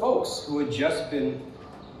were the folks who had just been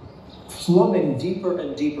plumbing deeper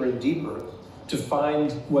and deeper and deeper to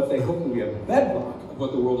find what they hoped would be a bedrock of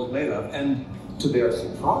what the world is made of. And to their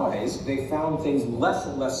surprise, they found things less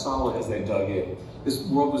and less solid as they dug in. This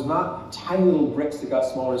world was not tiny little bricks that got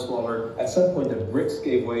smaller and smaller. At some point, the bricks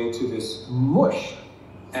gave way to this mush.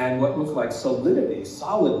 And what looked like solidity,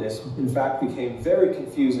 solidness, in fact, became very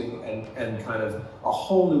confusing and kind of a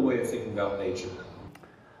whole new way of thinking about nature.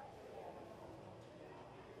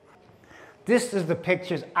 This is the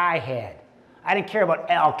pictures I had. I didn't care about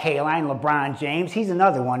Al Kaline, LeBron James. He's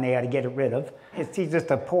another one they had to get rid of. He's just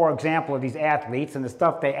a poor example of these athletes and the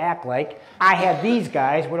stuff they act like. I had these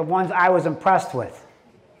guys were the ones I was impressed with.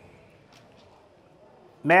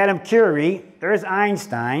 Madame Curie, there's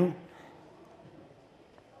Einstein.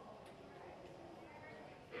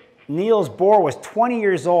 Niels Bohr was 20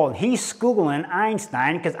 years old. He's Googling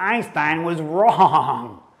Einstein because Einstein was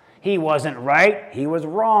wrong. He wasn't right, he was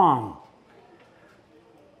wrong.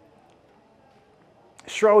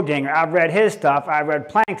 Schrödinger, I've read his stuff, I've read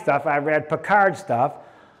Planck stuff, I've read Picard stuff.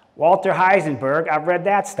 Walter Heisenberg, I've read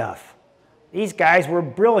that stuff. These guys were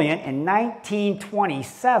brilliant in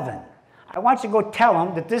 1927. I want you to go tell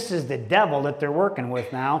them that this is the devil that they're working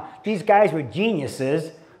with now. These guys were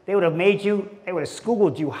geniuses. They would have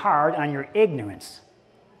schooled you hard on your ignorance.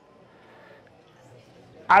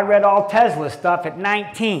 I read all Tesla's stuff at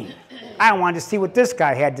 19. I wanted to see what this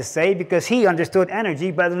guy had to say because he understood energy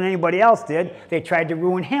better than anybody else did. They tried to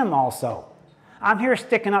ruin him also. I'm here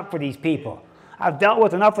sticking up for these people. I've dealt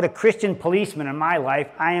with enough of the Christian policemen in my life.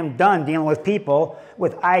 I am done dealing with people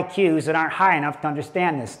with IQs that aren't high enough to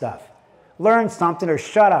understand this stuff. Learn something or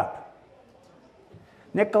shut up.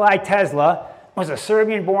 Nikola Tesla was a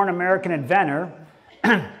Serbian-born American inventor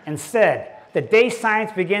and said, the day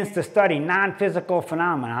science begins to study non-physical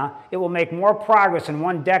phenomena, it will make more progress in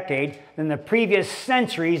one decade than the previous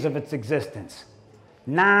centuries of its existence.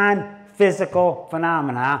 Non-physical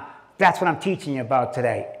phenomena, that's what I'm teaching you about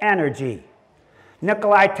today. Energy.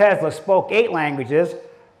 Nikola Tesla spoke 8 languages,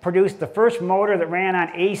 produced the first motor that ran on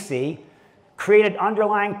AC, created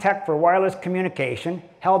underlying tech for wireless communication,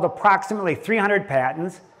 held approximately 300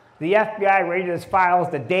 patents. The FBI raided his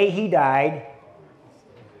files the day he died,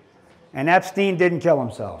 and Epstein didn't kill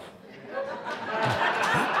himself.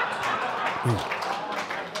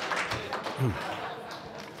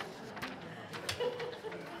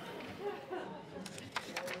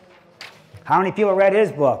 How many people read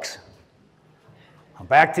his books?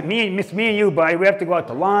 Back to me and you, buddy. We have to go out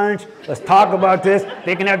to lunch. Let's talk about this.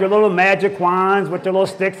 They can have their little magic wands with their little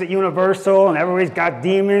sticks at Universal, and everybody's got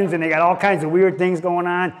demons, and they got all kinds of weird things going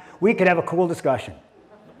on. We could have a cool discussion.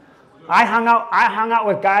 I hung out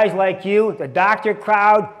with guys like you. The doctor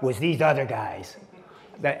crowd was these other guys.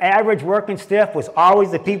 The average working stiff was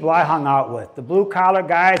always the people I hung out with. The blue-collar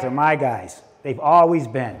guys are my guys. They've always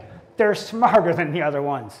been. They're smarter than the other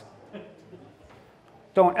ones.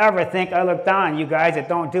 Don't ever think I look down on you guys that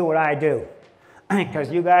don't do what I do.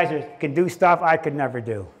 Because you guys can do stuff I could never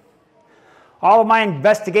do. All of my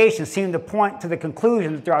investigations seem to point to the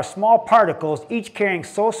conclusion that there are small particles, each carrying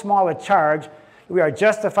so small a charge, that we are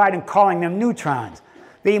justified in calling them neutrons.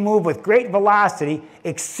 They move with great velocity,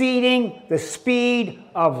 exceeding the speed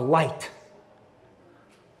of light.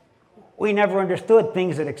 We never understood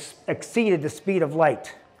things that exceeded the speed of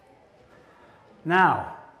light.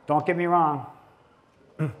 Now, don't get me wrong.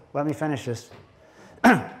 Let me finish this.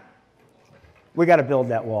 We got to build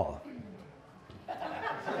that wall.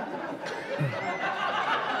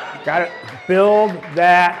 Got to build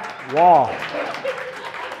that wall.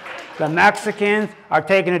 The Mexicans are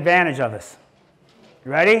taking advantage of us.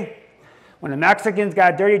 You ready? When the Mexicans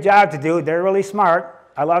got a dirty job to do, they're really smart.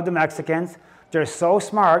 I love the Mexicans. They're so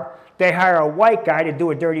smart, they hire a white guy to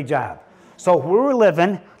do a dirty job. So we were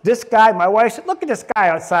living, this guy, my wife said, look at this guy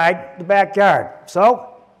outside the backyard. So,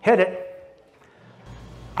 hit it.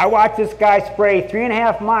 I watched this guy spray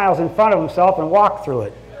 3.5 miles in front of himself and walk through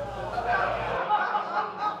it.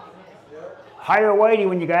 Hire whitey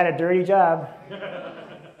when you got a dirty job.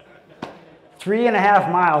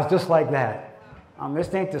 3.5 miles, just like that.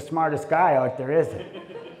 This ain't the smartest guy out there, is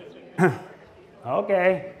it?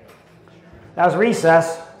 Okay. That was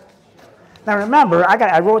recess. Now remember,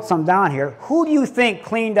 I wrote some down here. Who do you think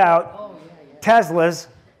cleaned out Tesla's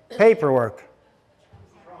paperwork?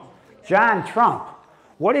 John Trump.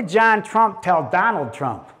 What did John Trump tell Donald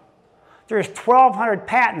Trump? There's 1,200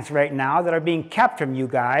 patents right now that are being kept from you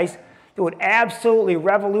guys that would absolutely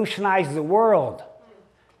revolutionize the world.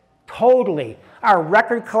 Totally. Our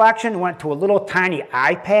record collection went to a little tiny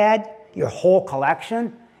iPad, your whole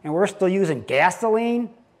collection, and we're still using gasoline?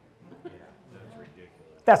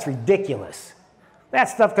 That's ridiculous. That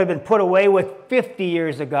stuff could have been put away with 50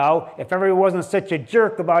 years ago if everyone wasn't such a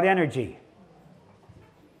jerk about energy.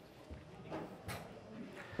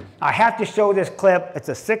 I have to show this clip. It's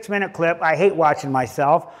a 6-minute clip. I hate watching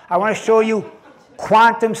myself. I want to show you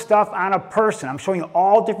quantum stuff on a person. I'm showing you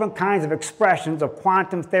all different kinds of expressions of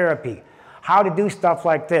quantum therapy. How to do stuff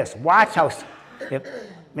like this. Watch how,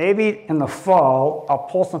 maybe in the fall, I'll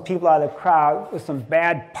pull some people out of the crowd with some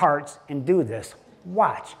bad parts and do this.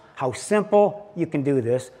 Watch how simple you can do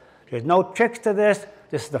this. There's no tricks to this.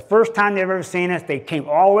 This is the first time they've ever seen this. They came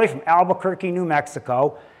all the way from Albuquerque, New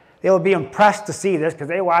Mexico. They'll be impressed to see this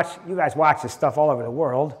because you guys watch this stuff all over the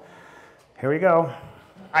world. Here we go.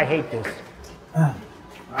 I hate this. I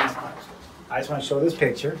just want to show this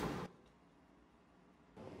picture.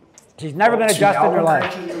 She's never been adjusted in her life.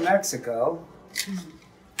 Albuquerque, New Mexico.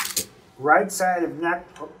 Right side of neck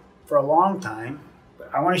for a long time.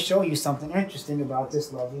 But I want to show you something interesting about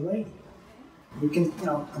this lovely lady. You can,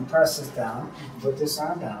 compress this down, put this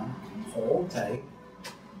arm down, hold tight.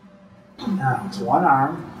 Now, it's one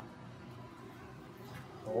arm.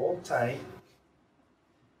 Hold tight.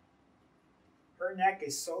 Her neck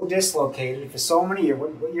is so dislocated for so many years.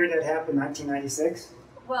 What year did that happen? 1996?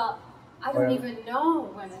 Well, I don't even know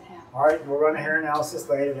when it happened. All right, we'll run a hair analysis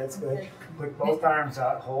later. That's good. Put both arms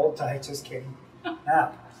out. Hold tight. Just kidding.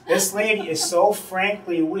 Now, this lady is so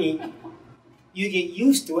frankly weak. You get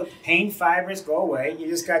used to it. Pain fibers go away. You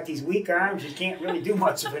just got these weak arms. You can't really do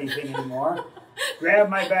much of anything anymore. Grab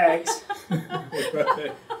my bags.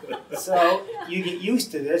 So you get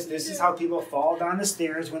used to this. This is how people fall down the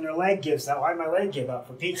stairs when their leg gives out. Why did my leg give out?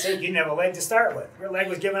 For Pete's sake, you didn't have a leg to start with. Your leg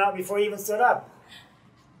was giving out before you even stood up.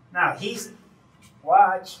 Now,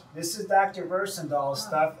 watch. This is Dr. Versendal's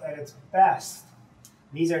stuff at its best.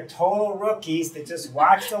 These are total rookies that just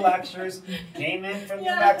watched the lectures, came in from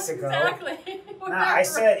New Mexico. Exactly. Now, I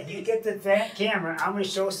said, you get the camera, I'm going to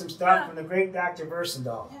show some stuff from the great Dr.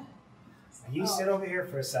 Versendal. Yeah. Now, you sit over here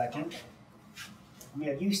for a second. Let me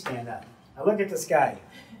have you stand up. Now, look at this guy.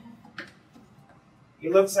 He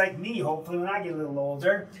looks like me, hopefully, when I get a little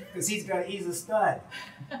older, because he's a stud.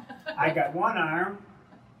 I got one arm,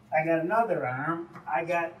 I got another arm,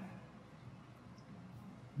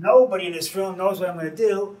 nobody in this room knows what I'm going to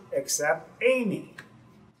do except Amy.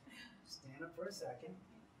 Stand up for a second.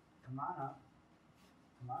 Come on up.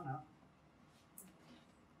 Come on up.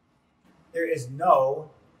 There is no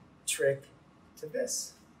trick to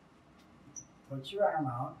this. Put your arm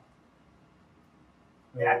out.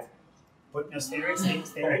 Stay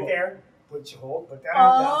right there. Put that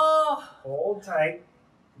arm down. Hold tight.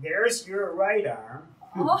 There's your right arm.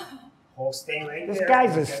 Stay right there. This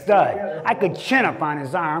guy's a stud. I could chin up on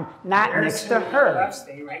his arm, not next to her.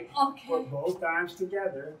 Stay right. Okay. Put both arms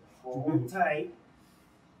together. Hold tight.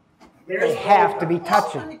 They have to be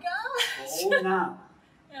touching. Oh my gosh. Hold on.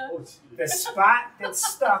 Yeah. The spot that's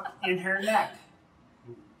stuck in her neck.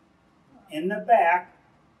 In the back.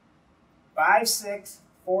 5, 6,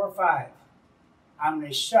 4, 5. I'm going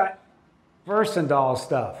to shut Versandal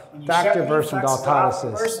stuff. Dr. Versandal taught us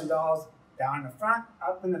this. Versandal's down in the front,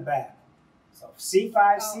 up in the back. So C5,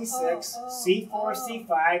 C6, C4,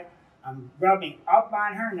 C5. I'm rubbing up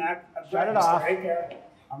on her neck. Shut it off. Right there.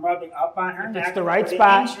 I'm rubbing up on her neck. It's the right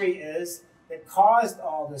spot. The injury is that caused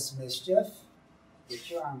all this mischief. Get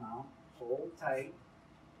your arm out. Hold tight.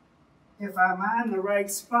 If I'm on the right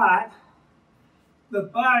spot, the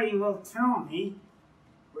body will tell me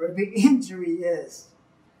where the injury is.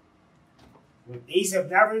 These have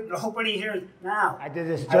nobody here now. I did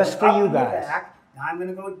this just for you guys. Now I'm going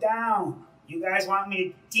to go down. You guys want me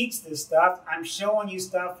to teach this stuff. I'm showing you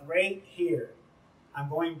stuff right here. I'm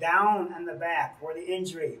going down on the back for the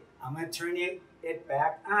injury. I'm going to turn it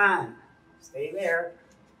back on. Stay there.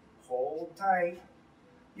 Hold tight.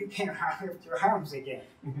 You can't lift your arms again.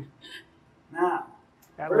 Now,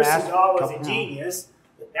 Versandal was a genius,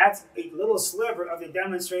 but that's a little sliver of the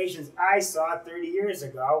demonstrations I saw 30 years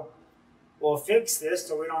ago. We'll fix this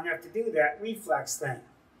so we don't have to do that reflex thing.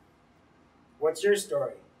 What's your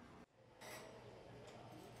story?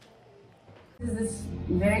 There's this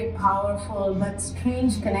very powerful but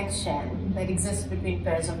strange connection that exists between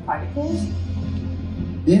pairs of particles.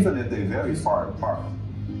 Even if they're very far apart,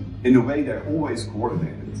 in a way they're always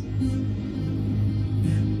coordinated.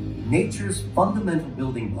 Nature's fundamental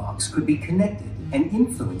building blocks could be connected and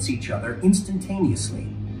influence each other instantaneously,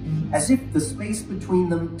 as if the space between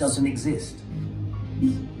them doesn't exist.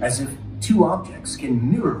 As if two objects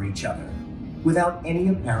can mirror each other without any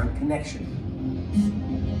apparent connection.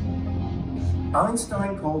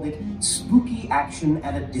 Einstein called it spooky action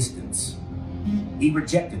at a distance. He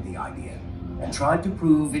rejected the idea and tried to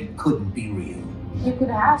prove it couldn't be real. You could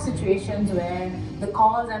have situations where the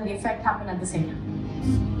cause and the effect happen at the same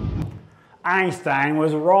time. Einstein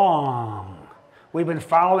was wrong. We've been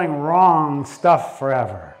following wrong stuff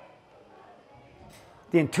forever.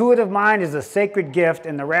 The intuitive mind is a sacred gift,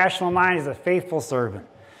 and the rational mind is a faithful servant.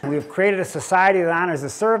 We have created a society that honors the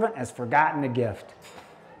servant and has forgotten the gift.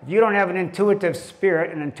 If you don't have an intuitive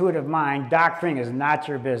spirit, an intuitive mind, doctoring is not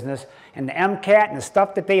your business. And the MCAT and the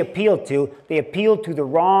stuff that they appeal to the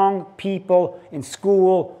wrong people in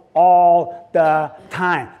school all the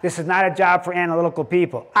time. This is not a job for analytical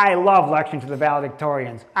people. I love lecturing to the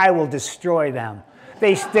valedictorians. I will destroy them.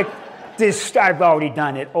 They stick this, I've already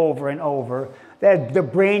done it over and over. The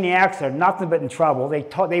brainiacs are nothing but in trouble.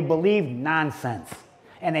 They believed nonsense,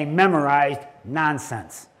 and they memorized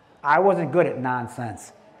nonsense. I wasn't good at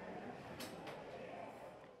nonsense.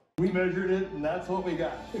 We measured it, and that's what we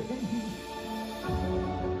got.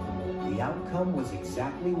 The outcome was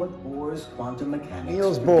exactly what Bohr's quantum mechanics.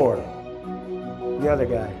 Niels Bohr, the other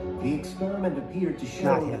guy. The experiment appeared to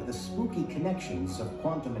show that the spooky connections of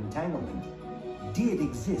quantum entanglement did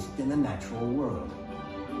exist in the natural world.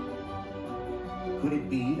 Could it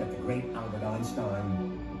be that the great Albert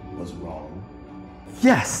Einstein was wrong?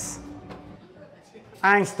 Yes!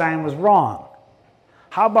 Einstein was wrong.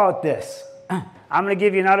 How about this? I'm going to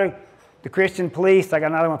give you the Christian police. I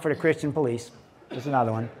got another one for the Christian police. There's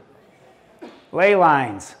another one. Ley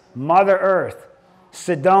lines, Mother Earth,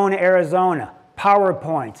 Sedona, Arizona,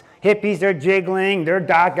 PowerPoints. Hippies, they're jiggling, they're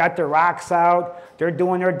got their rocks out, they're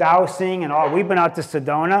doing their dowsing and all. We've been out to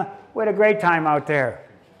Sedona. We had a great time out there.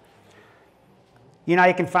 You know how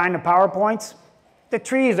you can find the PowerPoints? The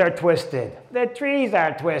trees are twisted. The trees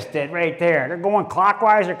are twisted right there. They're going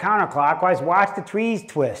clockwise or counterclockwise. Watch the trees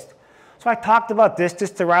twist. So I talked about this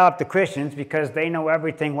just to rile up the Christians because they know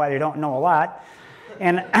everything while they don't know a lot,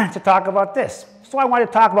 and to talk about this. So I wanted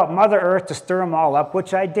to talk about Mother Earth to stir them all up,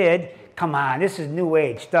 which I did. Come on, this is New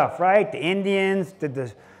Age stuff, right? The Indians,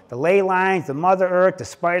 the ley lines, the Mother Earth, the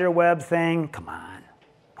spider web thing. Come on.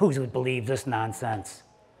 Who would believe this nonsense?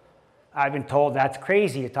 I've been told that's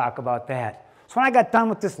crazy to talk about that. So when I got done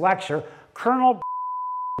with this lecture, Colonel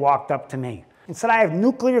walked up to me and said, I have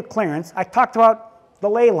nuclear clearance. I talked about the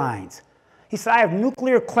ley lines. He said, I have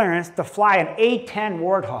nuclear clearance to fly an A-10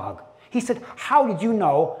 Warthog. He said, how did you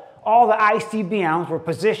know all the ICBMs were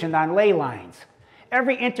positioned on ley lines?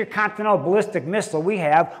 Every intercontinental ballistic missile we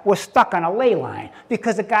have was stuck on a ley line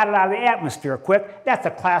because it got it out of the atmosphere quick. That's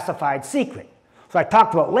a classified secret. So I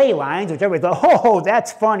talked about ley lines, which everybody thought, oh,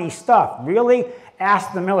 that's funny stuff. Really?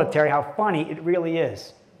 Ask the military how funny it really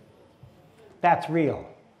is. That's real.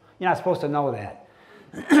 You're not supposed to know that.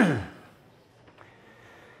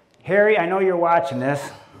 Harry, I know you're watching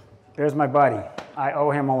this. There's my buddy. I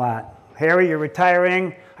owe him a lot. Harry, you're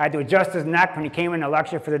retiring. I had to adjust his neck when he came in to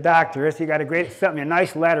lecture for the doctors. He got sent me a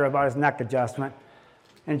nice letter about his neck adjustment.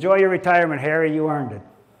 Enjoy your retirement, Harry. You earned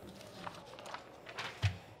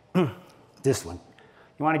it. This one.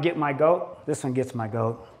 You want to get my goat? This one gets my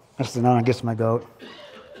goat. This one gets my goat.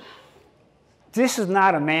 This is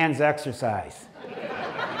not a man's exercise.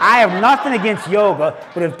 I have nothing against yoga,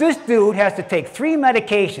 but if this dude has to take 3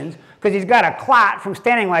 medications because he's got a clot from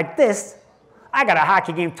standing like this, I got a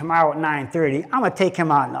hockey game tomorrow at 9:30. I'm going to take him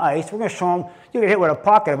out on the ice. We're going to show him you can hit with a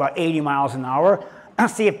puck at about 80 miles an hour. I'll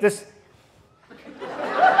see if this...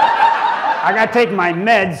 I got to take my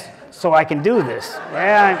meds so I can do this.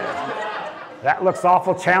 Yeah, that looks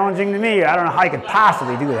awful challenging to me. I don't know how you could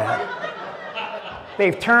possibly do that.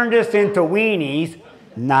 They've turned us into weenies,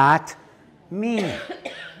 not me.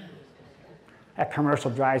 That commercial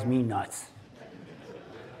drives me nuts.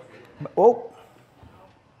 Oh.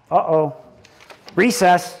 Uh-oh.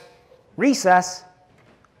 Recess. Recess.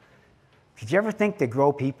 Did you ever think to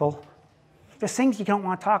grow people? There's things you don't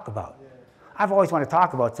want to talk about. I've always wanted to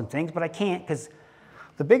talk about some things, but I can't because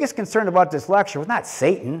the biggest concern about this lecture was not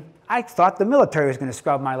Satan. I thought the military was going to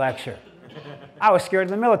scrub my lecture. I was scared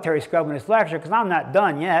of the military scrubbing this lecture because I'm not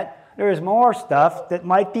done yet. There's more stuff that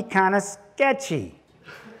might be kind of sketchy.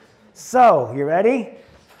 So, you ready?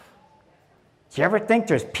 Do you ever think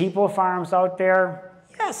there's people farms out there?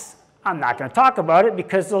 Yes. I'm not going to talk about it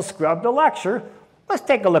because they'll scrub the lecture. Let's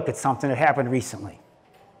take a look at something that happened recently.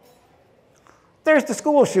 There's the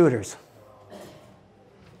school shooters.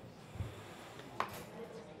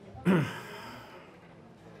 Is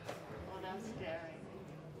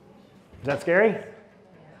that scary?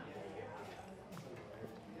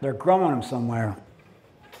 They're growing them somewhere.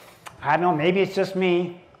 I don't know, maybe it's just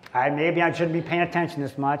me. Maybe I shouldn't be paying attention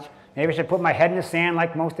this much. Maybe I should put my head in the sand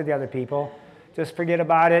like most of the other people. Just forget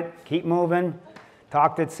about it, keep moving,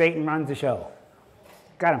 talk that Satan runs the show.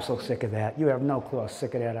 God, I'm so sick of that. You have no clue how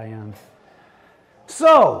sick of that I am.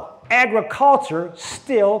 So, agriculture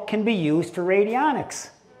still can be used for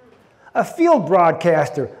radionics. A field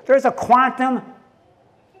broadcaster, there's a quantum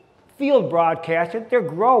field broadcaster, they're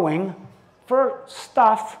growing for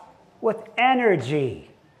stuff with energy.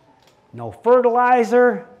 No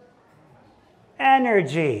fertilizer,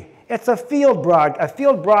 energy. It's a field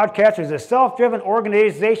broadcaster is a self-driven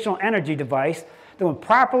organizational energy device that, when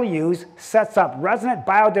properly used, sets up resonant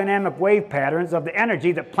biodynamic wave patterns of the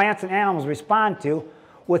energy that plants and animals respond to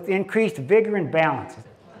with increased vigor and balance.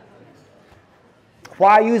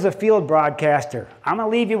 Why use a field broadcaster? I'm going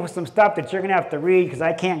to leave you with some stuff that you're going to have to read because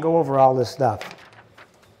I can't go over all this stuff.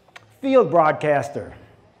 Field broadcaster.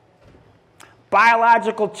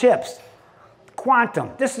 Biological chips.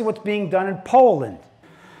 Quantum. This is what's being done in Poland.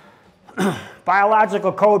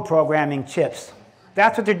 Biological code programming chips.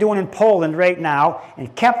 That's what they're doing in Poland right now, in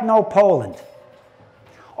Kepno, Poland.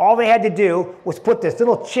 All they had to do was put this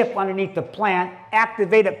little chip underneath the plant,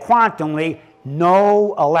 activate it quantumly,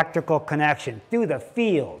 no electrical connection, through the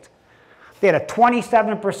field. They had a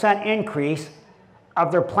 27% increase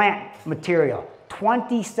of their plant material.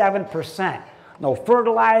 27%. No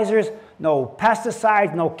fertilizers, no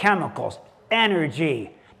pesticides, no chemicals.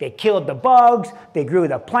 Energy. They killed the bugs, they grew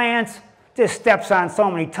the plants. This steps on so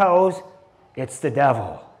many toes, it's the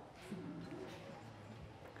devil.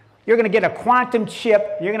 You're going to get a quantum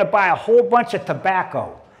chip, you're going to buy a whole bunch of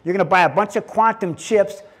tobacco. You're going to buy a bunch of quantum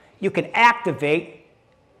chips you can activate.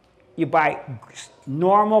 You buy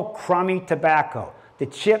normal crummy tobacco. The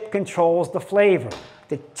chip controls the flavor.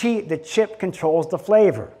 The chip controls the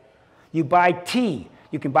flavor. You buy tea.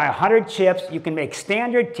 You can buy 100 chips. You can make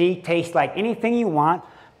standard tea taste like anything you want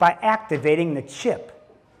by activating the chip.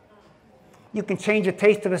 You can change the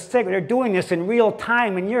taste of a cigarette. They're doing this in real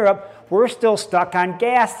time in Europe. We're still stuck on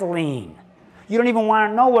gasoline. You don't even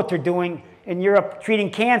want to know what they're doing in Europe treating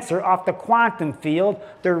cancer off the quantum field.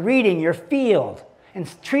 They're reading your field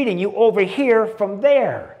and treating you over here from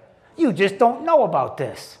there. You just don't know about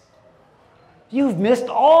this. You've missed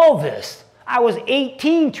all this. I was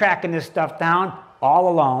 18 tracking this stuff down all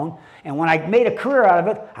alone. And when I made a career out of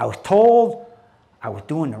it, I was told I was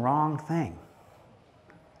doing the wrong thing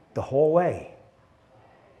the whole way.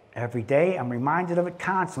 Every day, I'm reminded of it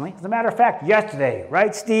constantly. As a matter of fact, yesterday,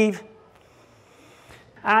 right, Steve?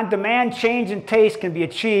 On-demand change in taste can be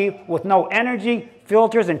achieved with no energy,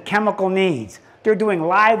 filters, and chemical needs. They're doing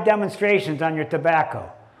live demonstrations on your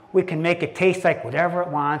tobacco. We can make it taste like whatever it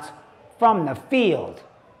wants from the field.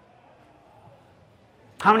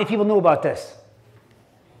 How many people knew about this?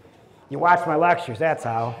 You watch my lectures, that's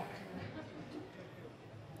how.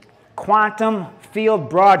 Quantum field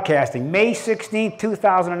broadcasting, May 16,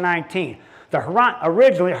 2019.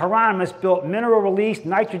 Originally, Hieronymus built mineral release,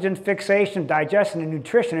 nitrogen fixation, digestion, and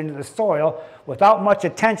nutrition into the soil without much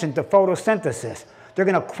attention to photosynthesis. They're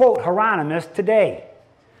going to quote Hieronymus today.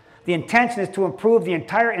 The intention is to improve the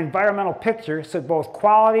entire environmental picture so both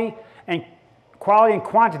quality and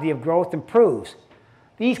quantity of growth improves.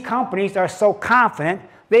 These companies are so confident,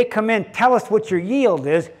 they come in, tell us what your yield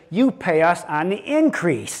is, you pay us on the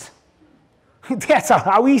increase. That's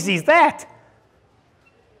how easy is that?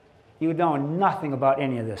 You know nothing about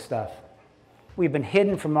any of this stuff. We've been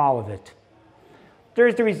hidden from all of it.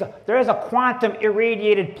 There's the result. There is a quantum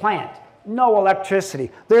irradiated plant. No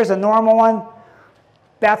electricity. There's a normal one.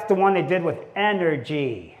 That's the one they did with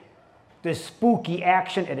energy. This spooky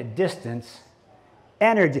action at a distance.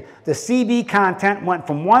 Energy. The CB content went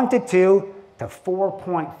from 1 to 2 to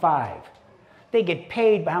 4.5. They get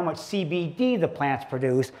paid by how much CBD the plants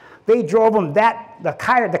produce. They drove them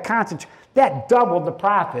the concentrate. That doubled the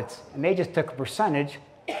profits, and they just took a percentage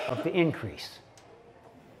of the increase.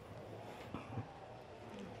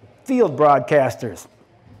 Field broadcasters.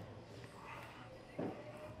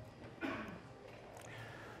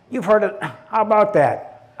 You've heard of, how about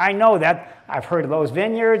that? I know that. I've heard of those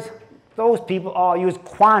vineyards. Those people all use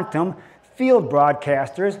quantum field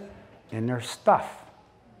broadcasters in their stuff.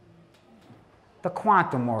 The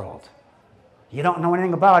quantum world. You don't know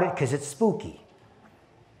anything about it because it's spooky.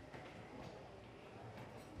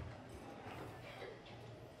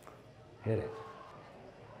 Hit it.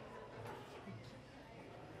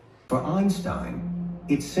 For Einstein,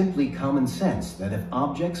 it's simply common sense that if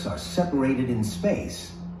objects are separated in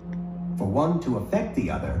space, for one to affect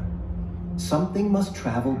the other, something must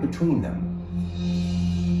travel between them.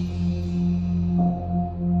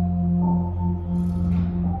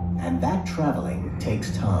 And that traveling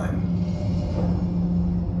takes time.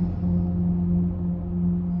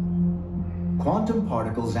 Quantum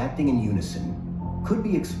particles acting in unison could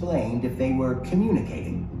be explained if they were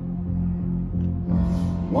communicating.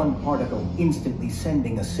 One particle instantly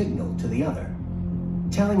sending a signal to the other,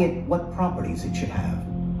 telling it what properties it should have.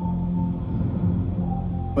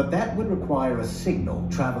 But that would require a signal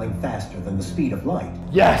traveling faster than the speed of light.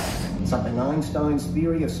 Yes! Something Einstein's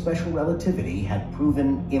theory of special relativity had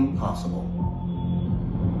proven impossible.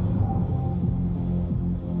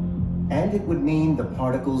 And it would mean the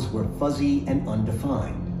particles were fuzzy and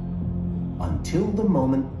undefined, until the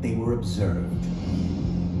moment they were observed.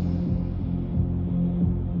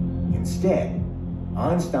 Instead,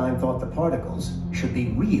 Einstein thought the particles should be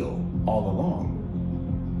real all along.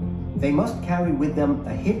 They must carry with them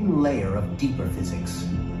a hidden layer of deeper physics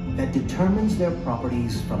that determines their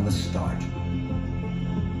properties from the start.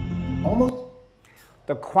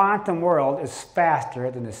 The quantum world is faster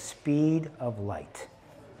than the speed of light.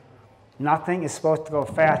 Nothing is supposed to go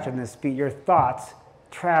faster than the speed. Your thoughts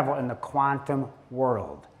travel in the quantum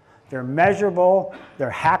world. They're measurable,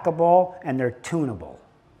 they're hackable, and they're tunable.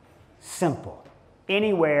 Simple.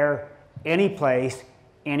 Anywhere, any place,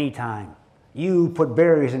 anytime. You put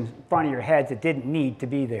barriers in front of your heads that didn't need to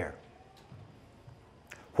be there.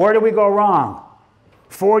 Where did we go wrong?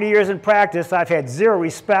 40 years in practice, I've had zero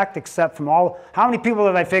respect except from all. How many people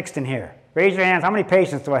have I fixed in here? Raise your hands. How many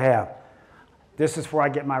patients do I have? This is where I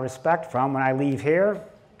get my respect from. When I leave here,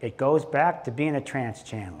 it goes back to being a trance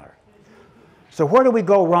channeler. So where did we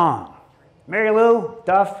go wrong? Mary Lou,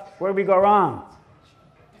 Duff, where did we go wrong?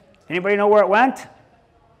 Anybody know where it went?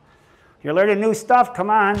 You're learning new stuff, come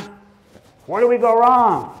on. Where did we go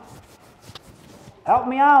wrong? Help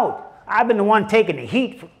me out. I've been the one taking the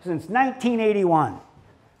heat since 1981.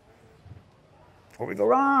 Where did we go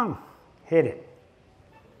wrong? Hit it.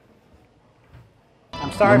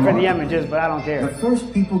 I'm sorry for the images, but I don't care. The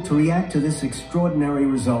first people to react to this extraordinary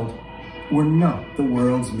result were not the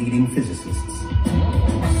world's leading physicists.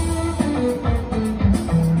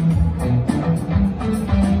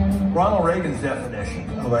 Ronald Reagan's definition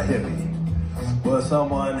of a hippie was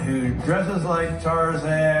someone who dresses like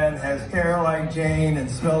Tarzan, has hair like Jane, and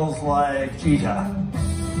smells like cheetah.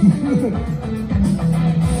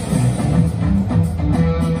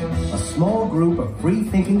 group of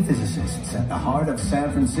free-thinking physicists at the heart of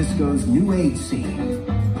San Francisco's New Age scene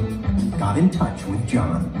got in touch with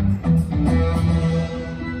John.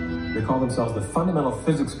 They call themselves the Fundamental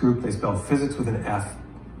Physics Group. They spell physics with an F.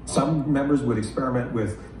 Some members would experiment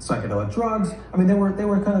with psychedelic drugs. I mean, they were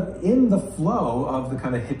kind of in the flow of the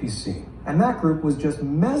kind of hippie scene. And that group was just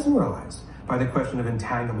mesmerized by the question of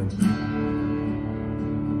entanglement.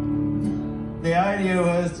 The idea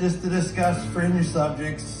was just to discuss fringe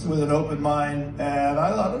subjects with an open mind, and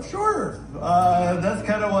I thought, sure, that's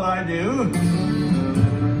kind of what I do.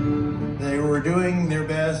 They were doing their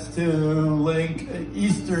best to link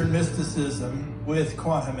Eastern mysticism with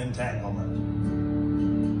quantum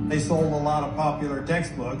entanglement. They sold a lot of popular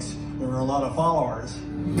textbooks. There were a lot of followers.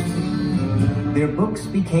 Their books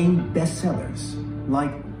became bestsellers,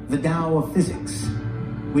 like The Tao of Physics,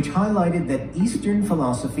 which highlighted that Eastern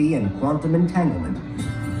philosophy and quantum entanglement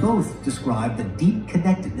both describe the deep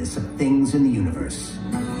connectedness of things in the universe.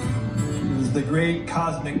 It was the great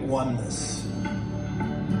cosmic oneness.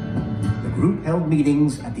 The group held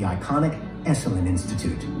meetings at the iconic Esalen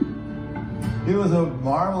Institute. It was a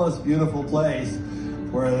marvelous, beautiful place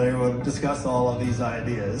where they would discuss all of these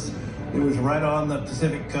ideas. It was right on the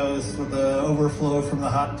Pacific coast with the overflow from the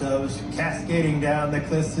hot tubs cascading down the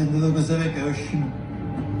cliffs into the Pacific Ocean.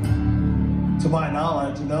 To my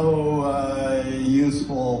knowledge, no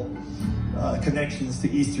useful connections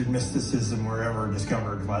to Eastern mysticism were ever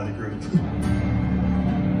discovered by the group.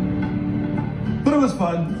 But it was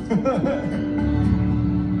fun.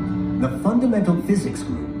 The Fundamental Physics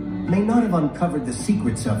Group may not have uncovered the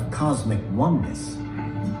secrets of cosmic oneness,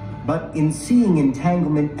 but in seeing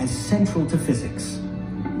entanglement as central to physics,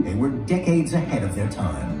 they were decades ahead of their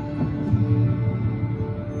time.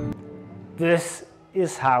 This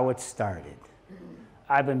is how it started.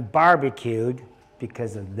 I've been barbecued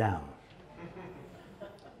because of them.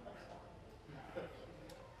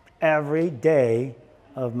 Every day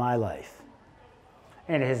of my life.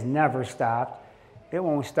 And it has never stopped. It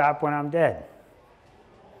won't stop when I'm dead.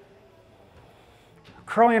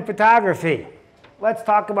 Kirlian photography. Let's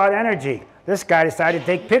talk about energy. This guy decided to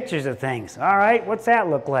take pictures of things. All right, what's that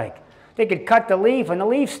look like? They could cut the leaf and the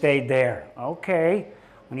leaf stayed there. Okay.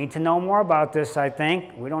 We need to know more about this, I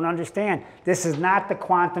think. We don't understand. This is not the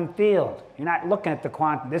quantum field. You're not looking at the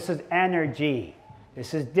quantum. This is energy.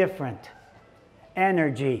 This is different.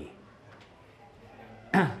 Energy.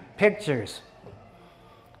 Pictures.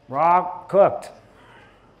 Raw, cooked.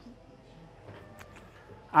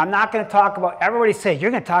 I'm not going to talk about, everybody say,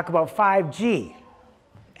 you're going to talk about 5G.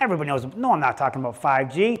 Everybody knows, no, I'm not talking about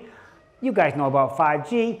 5G. You guys know about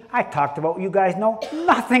 5G. I talked about what you guys know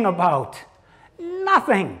nothing about.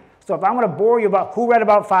 Nothing. So if I'm going to bore you about who read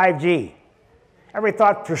about 5G, everybody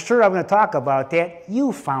thought for sure I'm going to talk about that.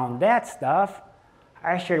 You found that stuff.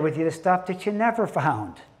 I shared with you the stuff that you never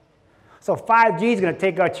found. So 5G is going to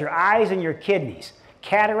take out your eyes and your kidneys.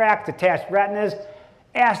 Cataracts, detached retinas.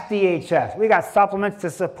 Ask DHS. We got supplements to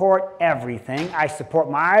support everything. I support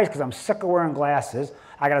my eyes because I'm sick of wearing glasses.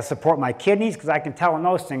 I got to support my kidneys because I can tell when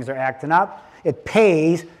those things are acting up. It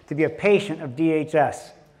pays to be a patient of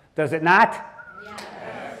DHS. Does it not?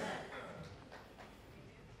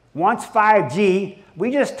 Once 5G,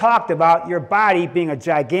 we just talked about your body being a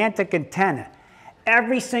gigantic antenna.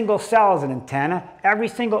 Every single cell is an antenna. Every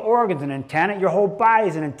single organ is an antenna. Your whole body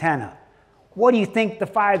is an antenna. What do you think the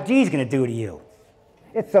 5G is going to do to you?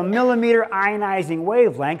 It's a millimeter ionizing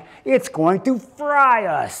wavelength. It's going to fry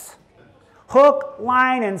us. Hook,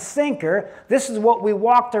 line, and sinker. This is what we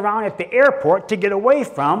walked around at the airport to get away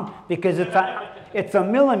from because it's a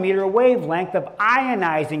millimeter wavelength of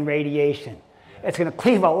ionizing radiation. It's going to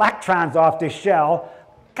cleave electrons off the shell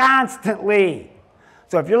constantly.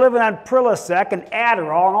 So if you're living on Prilosec and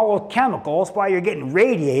Adderall and all those chemicals while you're getting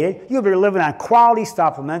radiated, you'll be living on quality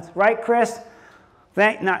supplements. Right, Chris?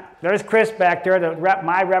 There's Chris back there,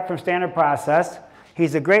 my rep from Standard Process.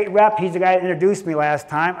 He's a great rep. He's the guy that introduced me last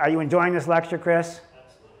time. Are you enjoying this lecture, Chris?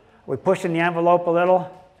 Absolutely. Are we pushing the envelope a little?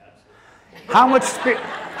 Absolutely.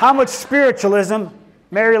 How much spiritualism,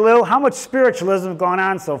 Mary Lou, how much spiritualism going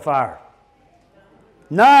on so far?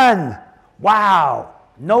 None. Wow.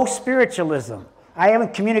 No spiritualism. I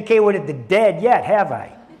haven't communicated with the dead yet, have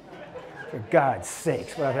I? For God's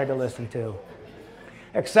sakes, what I've had to listen to.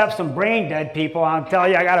 Except some brain dead people, I'll tell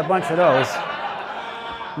you, I got a bunch of those.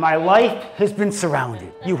 My life has been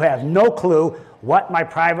surrounded. You have no clue what my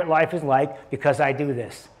private life is like because I do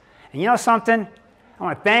this. And you know something? I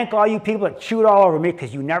want to thank all you people that chewed all over me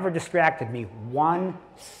because you never distracted me 1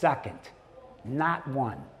 second. Not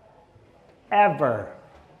one. Ever.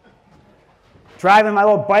 Driving my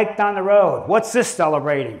little bike down the road. What's this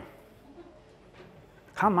celebrating?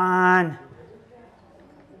 Come on.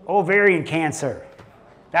 Ovarian cancer.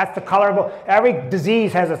 That's the color of, every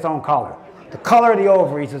disease has its own color. The color of the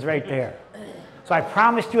ovaries is right there. So I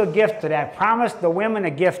promised you a gift today. I promised the women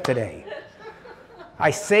a gift today.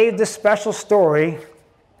 I saved this special story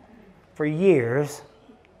for years.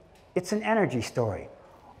 It's an energy story.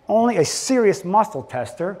 Only a serious muscle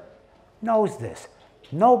tester knows this.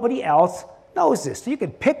 Nobody else knows this. So you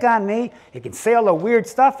can pick on me, you can say all the weird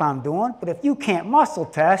stuff I'm doing, but if you can't muscle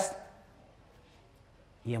test,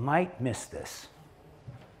 you might miss this.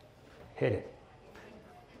 Hit it.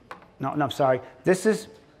 No, I'm sorry.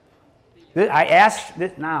 I asked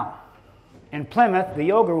this now. In Plymouth, the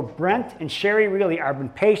yoga group, Brent and Sherry Reilly, have been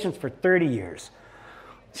patients for 30 years.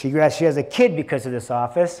 She has a kid because of this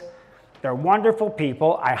office. They're wonderful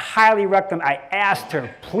people. I highly recommend. I asked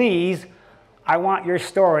her, please, I want your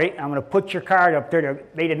story. I'm going to put your card up there.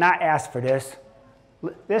 They did not ask for this.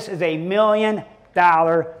 This is $1 million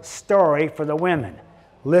story for the women.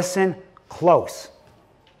 Listen close.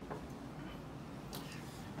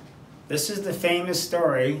 This is the famous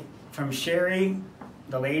story from Sherry,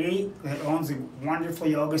 the lady that owns a wonderful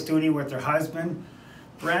yoga studio with her husband,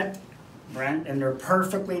 Brent, and they're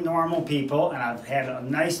perfectly normal people, and I've had a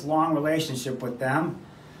nice long relationship with them.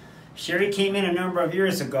 Sherry came in a number of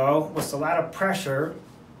years ago with a lot of pressure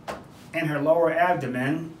in her lower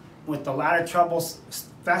abdomen, with a lot of trouble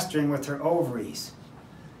festering with her ovaries.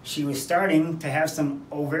 She was starting to have some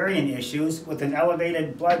ovarian issues with an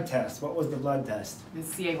elevated blood test. What was the blood test? The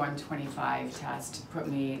CA-125 test put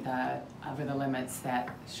me over the limits that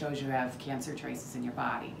shows you have cancer traces in your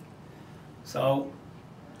body. So,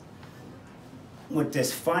 with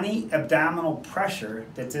this funny abdominal pressure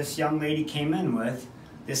that this young lady came in with,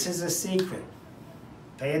 this is a secret.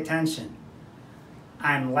 Pay attention.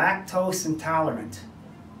 I'm lactose intolerant.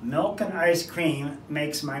 Milk and ice cream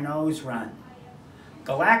makes my nose run.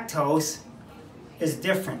 Galactose is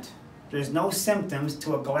different. There's no symptoms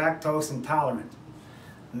to a galactose intolerant.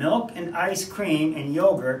 Milk and ice cream and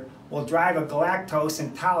yogurt will drive a galactose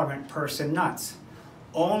intolerant person nuts.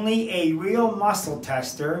 Only a real muscle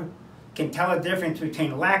tester can tell the difference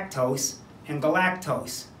between lactose and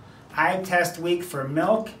galactose. I test weak for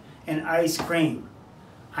milk and ice cream.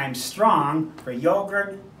 I'm strong for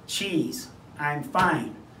yogurt, cheese. I'm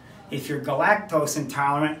fine. If you're galactose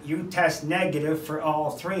intolerant, you test negative for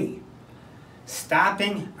all three.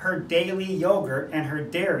 Stopping her daily yogurt and her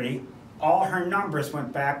dairy, all her numbers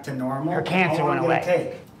went back to normal. Her cancer went away. How long did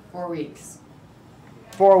it take? 4 weeks.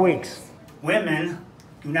 4 weeks. Women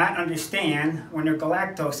do not understand when they're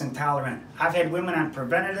galactose intolerant. I've had women on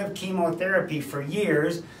preventative chemotherapy for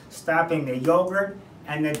years, stopping the yogurt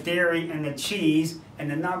and the dairy and the cheese, and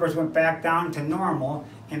the numbers went back down to normal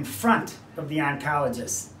in front of the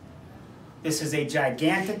oncologist. This is a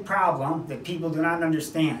gigantic problem that people do not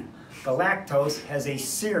understand. Galactose has a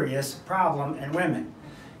serious problem in women.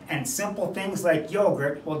 And simple things like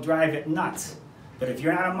yogurt will drive it nuts. But if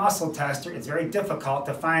you're not a muscle tester, it's very difficult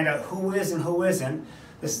to find out who is and who isn't.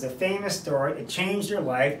 This is a famous story. It changed your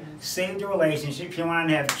life, saved your relationship. You want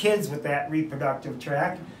to have kids with that reproductive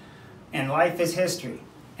tract. And life is history.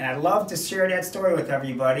 And I'd love to share that story with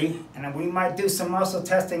everybody. And we might do some muscle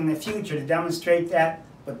testing in the future to demonstrate that.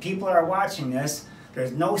 But people are watching this.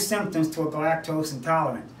 There's no symptoms to a galactose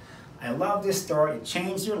intolerant. I love this story. It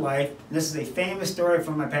changed your life. This is a famous story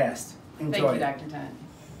from my past. Enjoy. Thank you, Dr. Tent.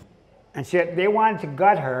 And they wanted to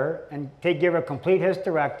gut her and give her a complete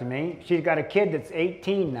hysterectomy. She's got a kid that's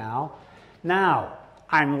 18 now. Now,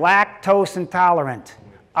 I'm lactose intolerant.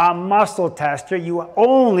 A muscle tester. You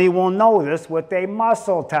only will know this with a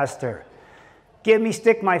muscle tester.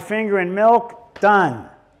 Stick my finger in milk, done.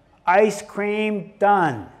 Ice cream,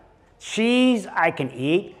 done. Cheese, I can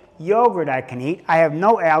eat. Yogurt, I can eat. I have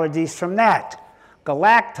no allergies from that.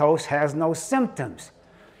 Galactose has no symptoms.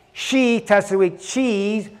 She tested with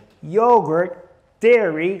cheese, yogurt,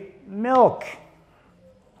 dairy, milk.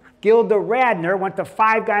 Gilda Radner went to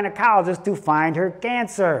 5 gynecologists to find her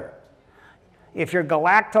cancer. If you're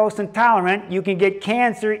galactose intolerant, you can get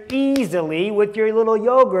cancer easily with your little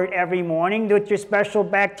yogurt every morning with your special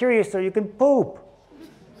bacteria so you can poop.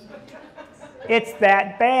 It's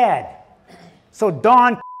that bad. So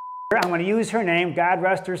Dawn, I'm going to use her name, God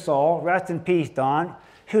rest her soul, rest in peace, Dawn.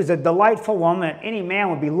 She was a delightful woman that any man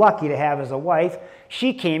would be lucky to have as a wife.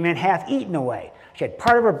 She came in half eaten away. She had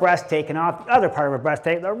part of her breast taken off, the other part of her breast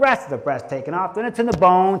taken, the rest of the breast taken off, then it's in the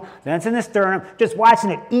bone, then it's in the sternum, just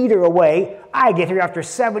watching it eat her away. I get here after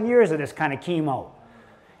 7 years of this kind of chemo.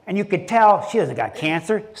 And you could tell she hasn't got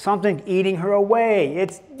cancer, something's eating her away.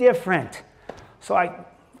 It's different. So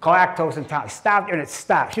galactose intolerant, stopped, and it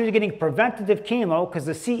stopped. She was getting preventative chemo because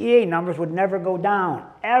the CEA numbers would never go down,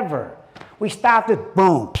 ever. We stopped it,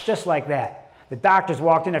 boom, just like that. The doctors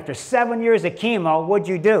walked in after 7 years of chemo, what'd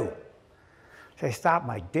you do? They stopped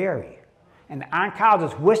my dairy. And the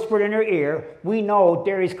oncologist whispered in her ear, we know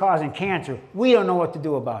dairy's causing cancer. We don't know what to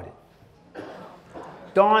do about it.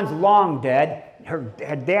 Dawn's long dead. Her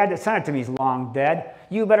dad that sent it to me is long dead.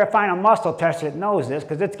 You better find a muscle tester that knows this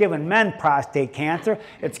because it's giving men prostate cancer.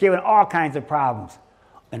 It's giving all kinds of problems.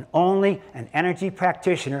 And only an energy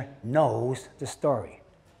practitioner knows the story.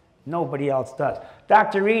 Nobody else does.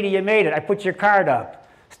 Dr. Reedy, you made it. I put your card up.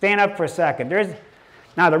 Stand up for a second.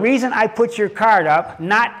 Now, the reason I put your card up,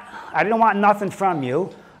 I didn't want nothing from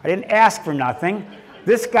you. I didn't ask for nothing.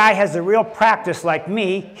 This guy has a real practice like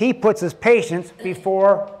me. He puts his patients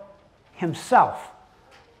before himself.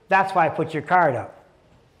 That's why I put your card up.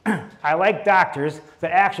 I like doctors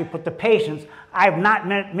that actually put the patients. I have not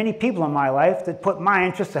met many people in my life that put my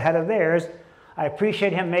interests ahead of theirs. I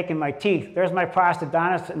appreciate him making my teeth. There's my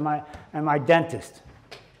prosthodontist and my dentist.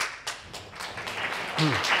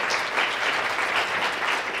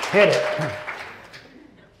 Hit it.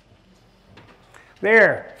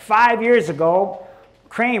 There, 5 years ago,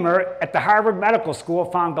 Kramer at the Harvard Medical School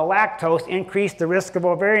found galactose increased the risk of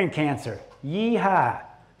ovarian cancer. Yeehaw.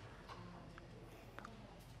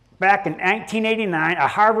 Back in 1989, a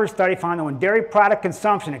Harvard study found that when dairy product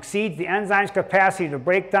consumption exceeds the enzyme's capacity to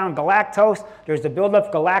break down galactose, there's a buildup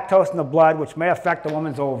of galactose in the blood, which may affect a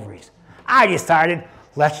woman's ovaries. I decided,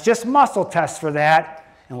 let's just muscle test for that.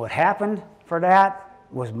 And what happened for that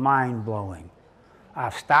was mind-blowing.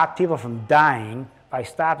 I've stopped people from dying by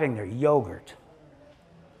stopping their yogurt.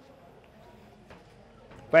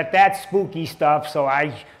 But that's spooky stuff, so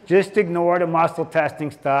I just ignore the muscle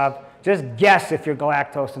testing stuff. Just guess if you're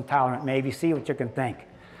galactose intolerant, maybe. See what you can think.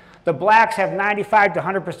 The blacks have 95 to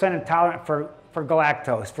 100% intolerant for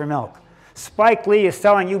galactose, for milk. Spike Lee is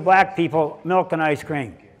selling you black people milk and ice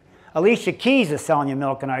cream. Alicia Keys is selling you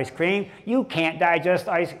milk and ice cream. You can't digest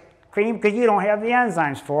ice cream because you don't have the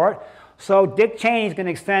enzymes for it. So Dick Cheney's going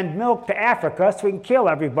to extend milk to Africa so we can kill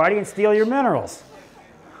everybody and steal your minerals.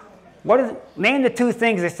 Name the two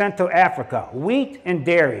things they sent to Africa: wheat and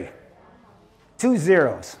dairy. 2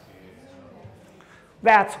 zeros.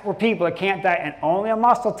 That's where people that can't die, and only a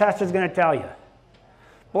muscle tester is going to tell you.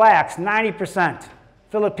 Blacks, 90%.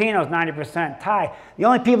 Filipinos, 90%. Thai. The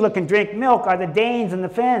only people that can drink milk are the Danes and the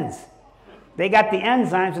Finns. They got the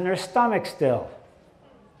enzymes in their stomach still.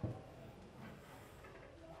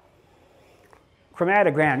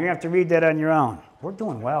 Chromatogram, you're going to have to read that on your own. We're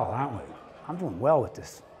doing well, aren't we? I'm doing well with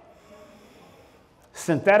this.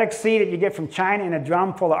 Synthetic C that you get from China in a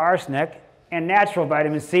drum full of arsenic, and natural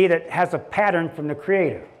vitamin C that has a pattern from the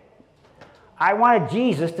Creator. I wanted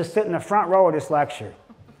Jesus to sit in the front row of this lecture.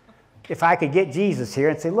 If I could get Jesus here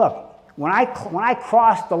and say, look, when I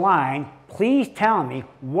crossed the line, please tell me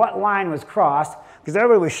what line was crossed, because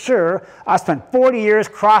everybody was sure I spent 40 years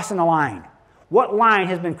crossing the line. What line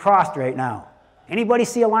has been crossed right now? Anybody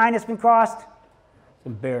see a line that's been crossed? It's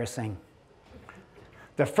embarrassing.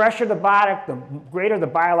 The fresher the body, the greater the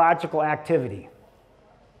biological activity.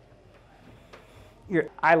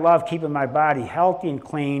 I love keeping my body healthy and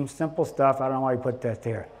clean, simple stuff. I don't know why you put that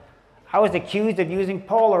there. I was accused of using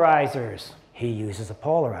polarizers. He uses a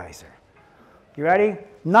polarizer. You ready?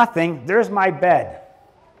 Nothing. There's my bed.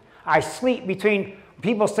 I sleep between,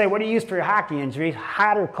 people say, what do you use for your hockey injuries?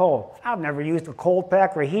 Hot or cold? I've never used a cold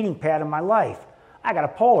pack or a heating pad in my life. I got a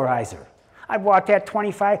polarizer. I bought that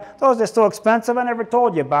 25. Those are so expensive, I never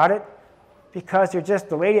told you about it. Because they're just,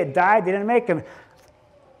 the lady that died, they didn't make them.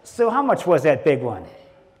 So how much was that big one?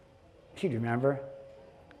 She'd remember.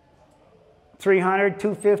 300,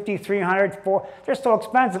 250, 300, 400. They're so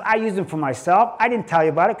expensive. I use them for myself. I didn't tell you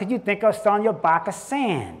about it because you'd think I was selling you a box of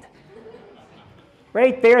sand.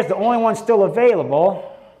 Right there is the only one still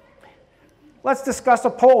available. Let's discuss a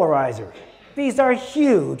polarizer. These are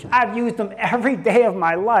huge. I've used them every day of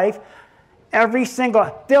my life. Every single,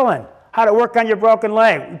 Dylan, how to work on your broken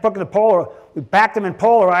leg. We backed him in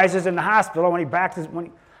polarizers in the hospital when he backed his,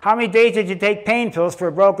 how many days did you take pain pills for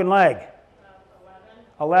a broken leg?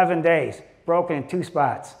 11 days, broken in 2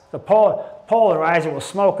 spots. The polarizer will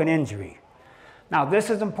smoke an injury. Now this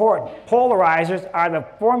is important. Polarizers are the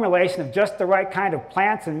formulation of just the right kind of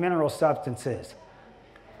plants and mineral substances.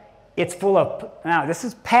 It's full of, now this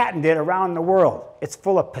is patented around the world. It's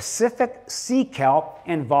full of Pacific sea kelp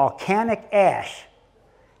and volcanic ash.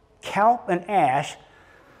 Kelp and ash.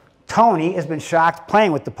 Tony has been shocked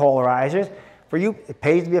playing with the polarizers. For you, it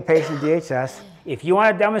pays to be a patient of DHS. If you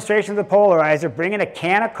want a demonstration of the polarizer, bring in a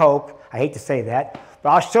can of Coke. I hate to say that, but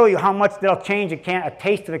I'll show you how much they'll change a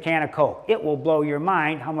taste of a can of Coke. It will blow your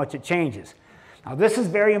mind how much it changes. Now this is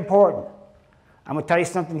very important. I'm going to tell you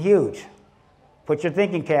something huge. Put your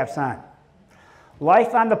thinking caps on.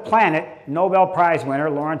 Life on the planet, Nobel Prize winner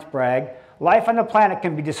Lawrence Bragg, life on the planet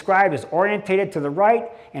can be described as orientated to the right,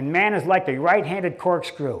 and man is like a right-handed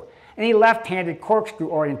corkscrew. Any left-handed corkscrew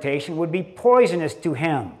orientation would be poisonous to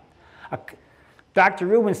him. Dr.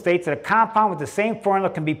 Rubin states that a compound with the same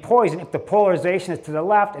formula can be poison if the polarization is to the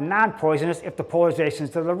left and non-poisonous if the polarization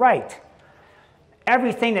is to the right.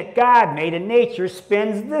 Everything that God made in nature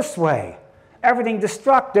spins this way. Everything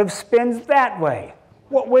destructive spins that way.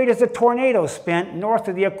 What way does a tornado spin north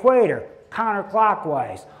of the equator?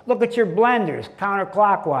 Counterclockwise. Look at your blenders,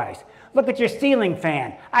 counterclockwise. Look at your ceiling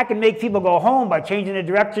fan. I can make people go home by changing the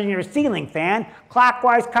direction of your ceiling fan,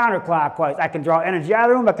 clockwise, counterclockwise. I can draw energy out of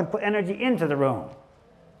the room, I can put energy into the room.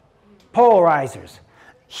 Polarizers,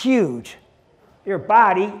 huge. Your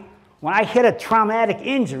body, when I hit a traumatic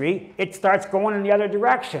injury, it starts going in the other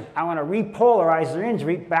direction. I want to repolarize the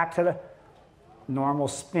injury back to the normal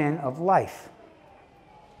spin of life.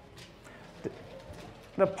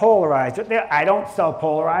 The polarizer. I don't sell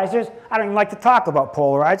polarizers. I don't even like to talk about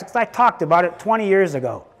polarizers because I talked about it 20 years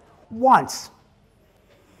ago. Once.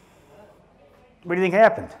 What do you think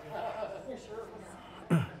happened?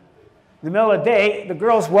 In the middle of the day, the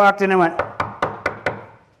girls walked in and went,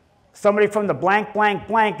 somebody from the blank, blank,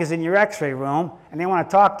 blank is in your x-ray room and they want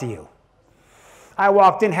to talk to you. I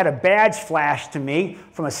walked in, had a badge flashed to me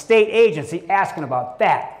from a state agency asking about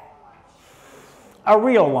that. A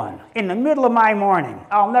real one, in the middle of my morning.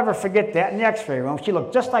 I'll never forget that in the x-ray room. She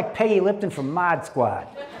looked just like Peggy Lipton from Mod Squad.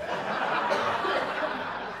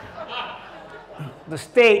 The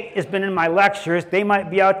state has been in my lectures. They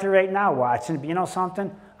might be out there right now watching, but you know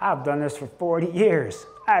something? I've done this for 40 years.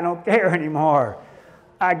 I don't care anymore.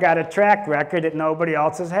 I got a track record that nobody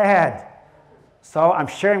else has had. So I'm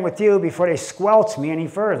sharing with you before they squelch me any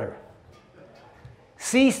further.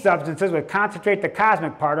 C substances would concentrate the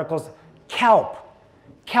cosmic particles. Kelp.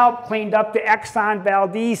 Kelp cleaned up the Exxon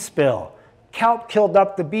Valdez spill. Kelp killed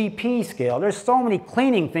up the BP scale. There's so many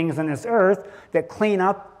cleaning things on this earth that clean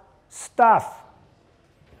up stuff.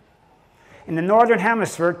 In the northern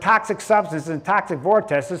hemisphere, toxic substances and toxic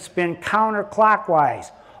vortices spin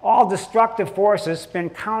counterclockwise. All destructive forces spin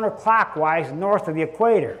counterclockwise north of the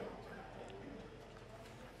equator.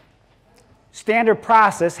 Standard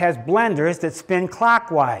process has blenders that spin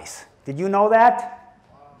clockwise. Did you know that?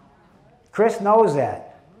 Chris knows that.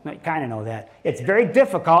 You kind of know that. It's very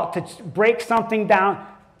difficult to break something down.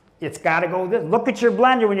 It's got to go this. Look at your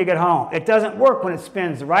blender when you get home. It doesn't work when it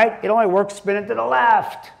spins right. It only works spinning to the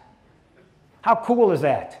left. How cool is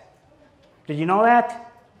that? Did you know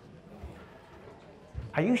that?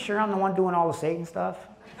 Are you sure I'm the one doing all the Satan stuff?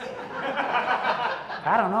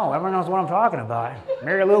 I don't know. Everyone knows what I'm talking about.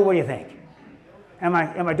 Mary Lou, what do you think? Am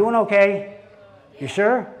I doing okay? You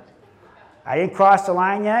sure? I didn't cross the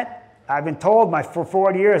line yet? I've been told for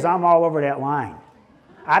 40 years I'm all over that line.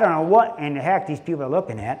 I don't know what in the heck these people are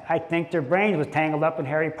looking at. I think their brains was tangled up in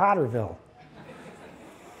Harry Potterville.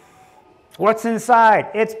 What's inside?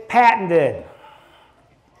 It's patented.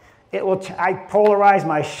 I polarize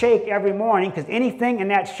my shake every morning because anything in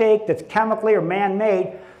that shake that's chemically or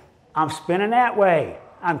man-made, I'm spinning that way.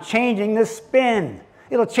 I'm changing the spin.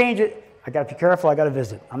 It'll change it. I got to be careful. I got to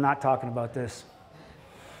visit. I'm not talking about this.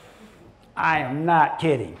 I am not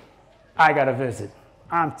kidding. I got to visit.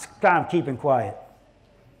 I'm keeping quiet.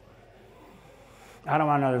 I don't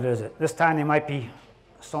want another visit. This time they might be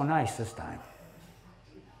so nice this time.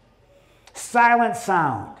 Silent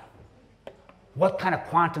sound. What kind of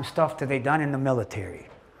quantum stuff have they done in the military?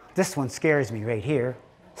 This one scares me right here.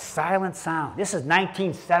 Silent sound. This is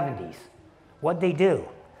 1970s. What'd they do?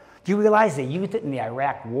 Do you realize they used it in the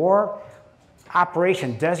Iraq War?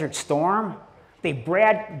 Operation Desert Storm? They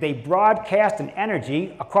broadcast an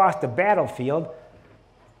energy across the battlefield.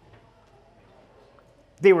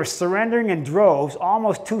 They were surrendering in droves,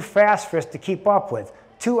 almost too fast for us to keep up with.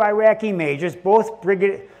 2 Iraqi majors, both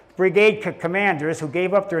brigade commanders who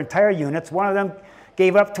gave up their entire units. One of them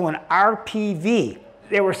gave up to an RPV.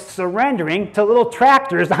 They were surrendering to little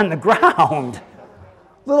tractors on the ground.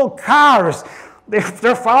 Little cars.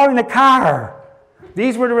 They're following the car.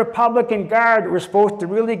 These were the Republican Guard that were supposed to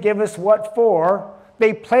really give us what for.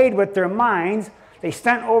 They played with their minds. They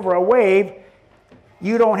sent over a wave.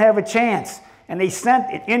 You don't have a chance. And they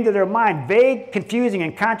sent it into their mind, vague, confusing,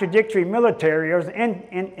 and contradictory military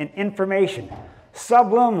information.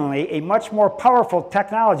 Subliminally, a much more powerful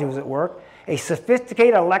technology was at work, a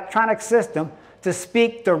sophisticated electronic system to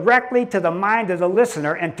speak directly to the mind of the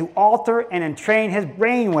listener and to alter and entrain his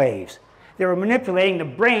brain waves. They were manipulating the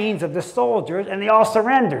brains of the soldiers, and they all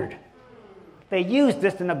surrendered. They used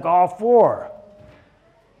this in the Gulf War.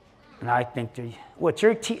 And I think, what's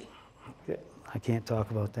your I can't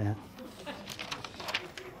talk about that.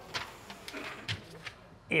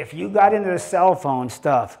 If you got into the cell phone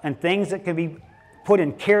stuff and things that can be put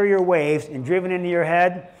in carrier waves and driven into your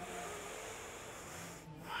head,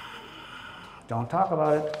 don't talk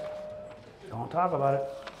about it. Don't talk about it.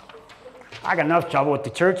 I got enough trouble with the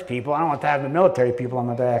church people. I don't want to have the military people on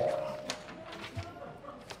my back.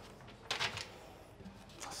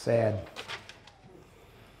 Sad.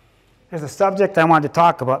 There's a subject I wanted to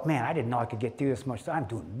talk about. Man, I didn't know I could get through this much. I'm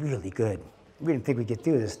doing really good. We didn't think we'd get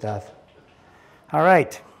through this stuff. All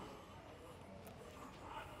right.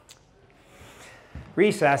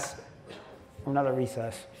 Recess. Another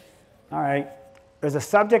recess. All right. There's a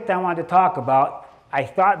subject I wanted to talk about. I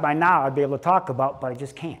thought by now I'd be able to talk about, but I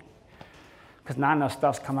just can't. Because not enough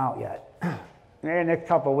stuff's come out yet. In the next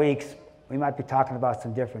couple of weeks, we might be talking about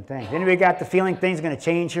some different things. Anybody got the feeling things are going to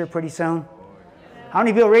change here pretty soon? How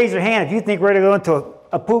many people raise their hand if you think we're going to go into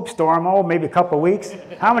a poop storm, maybe a couple of weeks?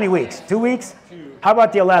 How many weeks? 2 weeks? How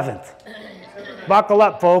about the 11th? Buckle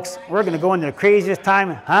up, folks. We're going to go into the craziest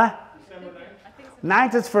time. Huh?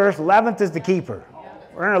 9th is first, 11th is the keeper.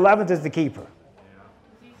 Or 11th is the keeper.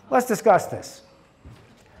 Let's discuss this.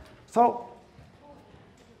 So,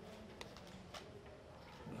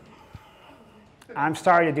 I'm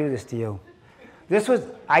sorry to do this to you.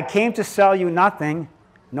 I came to sell you nothing,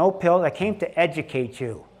 no pills. I came to educate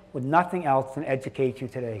you with nothing else than educate you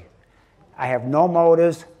today. I have no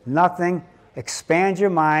motives, nothing. Expand your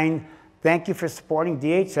mind. Thank you for supporting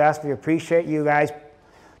DHS. We appreciate you guys.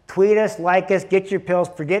 Tweet us, like us, get your pills,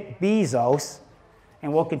 forget Bezos,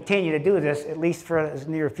 and we'll continue to do this at least for the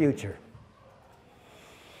near future.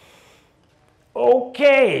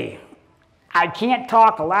 Okay. I can't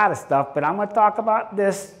talk a lot of stuff, but I'm going to talk about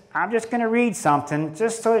this. I'm just going to read something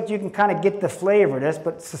just so that you can kind of get the flavor of this.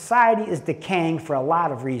 But society is decaying for a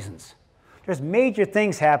lot of reasons. There's major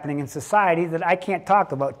things happening in society that I can't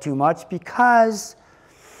talk about too much because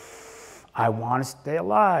I want to stay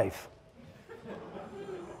alive.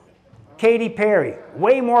 Katy Perry,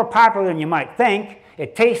 way more popular than you might think.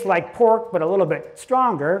 It tastes like pork, but a little bit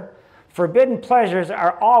stronger. Forbidden pleasures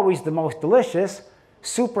are always the most delicious,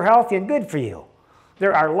 super healthy and good for you.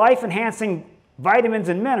 There are life-enhancing vitamins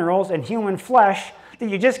and minerals in human flesh that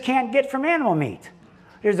you just can't get from animal meat.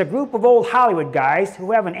 There's a group of old Hollywood guys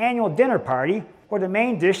who have an annual dinner party where the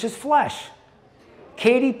main dish is flesh.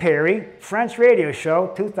 Katy Perry, French radio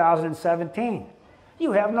show, 2017.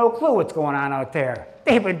 You have no clue what's going on out there.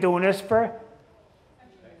 They've been doing this for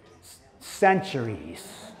centuries.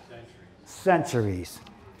 Centuries.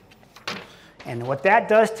 And what that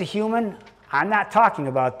does to human, I'm not talking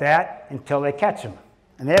about that until they catch them.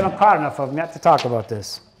 And they haven't caught enough of them yet to talk about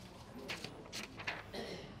this.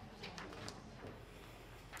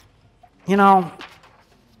 You know,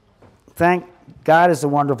 thank God is a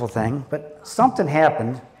wonderful thing, but something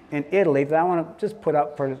happened in Italy that I want to just put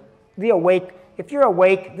up for the awake. If you're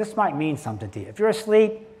awake, this might mean something to you. If you're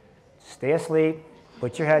asleep, stay asleep,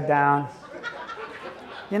 put your head down.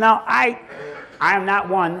 You know, I am not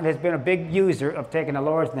one that has been a big user of taking the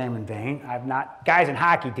Lord's name in vain. I've not. Guys in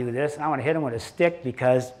hockey do this, and I want to hit them with a stick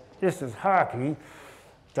because this is hockey.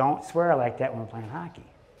 Don't swear like that when we're playing hockey.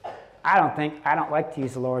 I don't like to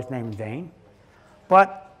use the Lord's name in vain,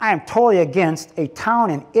 but I am totally against a town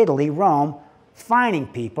in Italy, Rome, fining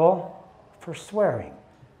people for swearing.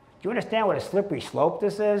 Do you understand what a slippery slope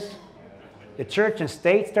this is? The church and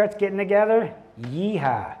state starts getting together.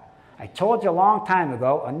 Yeehaw. I told you a long time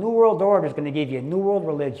ago, a New World Order is going to give you a New World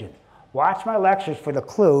religion. Watch my lectures for the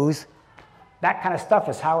clues. That kind of stuff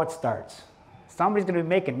is how it starts. Somebody's going to be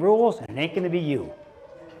making rules, and it ain't going to be you.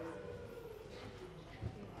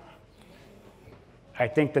 I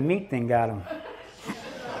think the meat thing got him.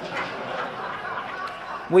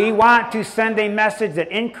 We want to send a message that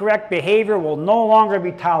incorrect behavior will no longer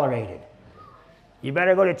be tolerated. You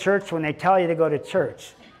better go to church when they tell you to go to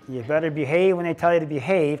church. You better behave when they tell you to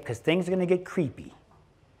behave, because things are going to get creepy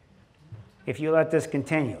if you let this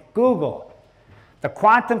continue. Google. The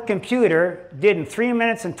quantum computer did in 3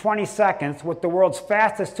 minutes and 20 seconds what the world's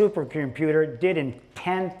fastest supercomputer did in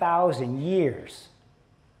 10,000 years.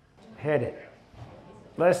 Hit it.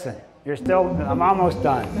 Listen, I'm almost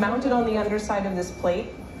done. Mounted on the underside of this plate,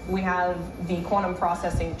 we have the quantum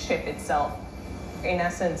processing chip itself. In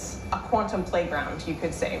essence, a quantum playground, you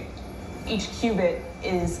could say. Each qubit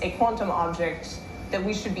is a quantum object that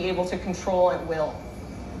we should be able to control at will.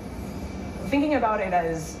 Thinking about it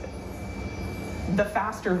as the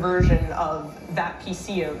faster version of that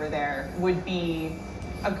PC over there would be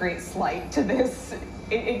a great slight to this.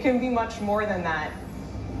 It can be much more than that.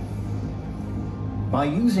 By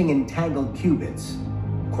using entangled qubits,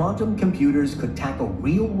 quantum computers could tackle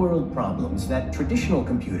real-world problems that traditional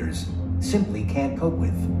computers simply can't cope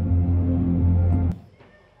with.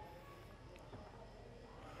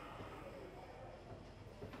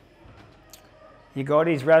 You go to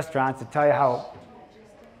these restaurants to tell you how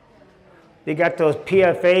they got those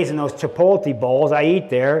PFAs and those Chipotle bowls I eat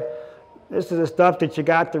there. This is the stuff that you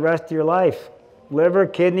got the rest of your life. Liver,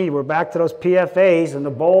 kidney, we're back to those PFAs, and the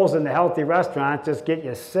bowls in the healthy restaurants just get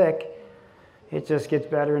you sick. It just gets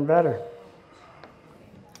better and better.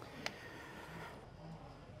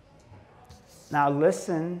 Now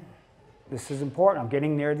listen, this is important. I'm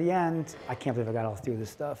getting near the end. I can't believe I got all through this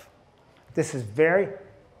stuff. This is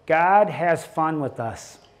God has fun with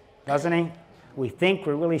us, doesn't he? We think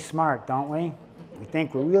we're really smart, don't we? We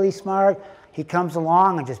think we're really smart. He comes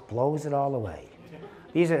along and just blows it all away.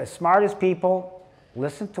 These are the smartest people.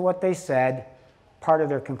 Listen to what they said, part of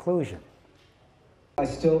their conclusion. I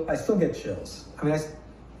still get chills. I mean,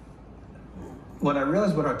 when I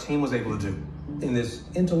realized what our team was able to do in this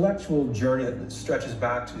intellectual journey that stretches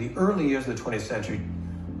back to the early years of the 20th century,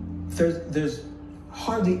 there's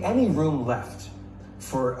hardly any room left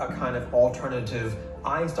for a kind of alternative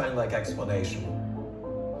Einstein-like explanation.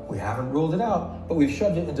 We haven't ruled it out, but we've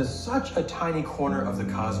shoved it into such a tiny corner of the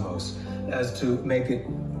cosmos as to make it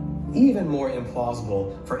even more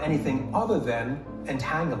implausible for anything other than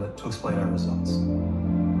entanglement to explain our results.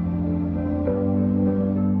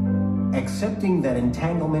 Accepting that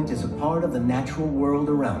entanglement is a part of the natural world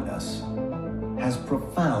around us has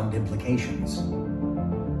profound implications.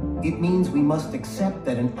 It means we must accept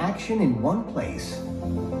that an action in one place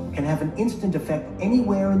can have an instant effect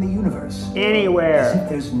anywhere in the universe. Anywhere. As if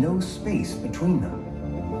there's no space between them.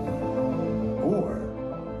 Or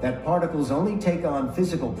that particles only take on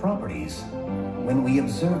physical properties when we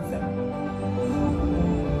observe them.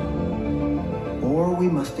 Or we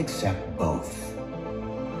must accept both.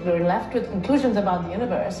 We're left with conclusions about the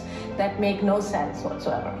universe that make no sense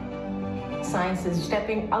whatsoever. Science is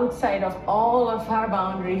stepping outside of all of our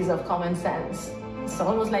boundaries of common sense. It's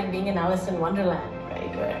almost like being in Alice in Wonderland,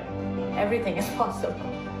 right, where everything is possible.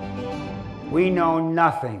 We know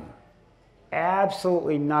nothing.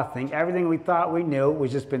 Absolutely nothing. Everything we thought we knew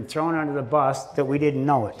was just been thrown under the bus that we didn't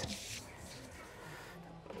know it.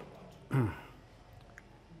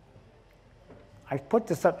 I put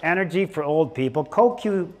this up, energy for old people.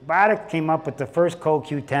 Biotic came up with the first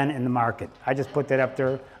CoQ10 in the market. I just put that up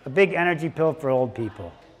there, a big energy pill for old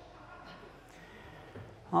people.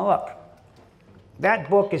 Now look, that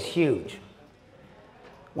book is huge.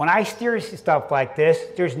 When I steer stuff like this,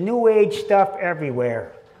 there's new age stuff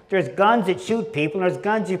everywhere. There's guns that shoot people, and there's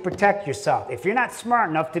guns you protect yourself. If you're not smart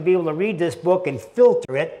enough to be able to read this book and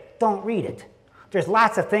filter it, don't read it. There's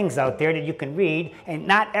lots of things out there that you can read, and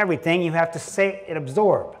not everything you have to say and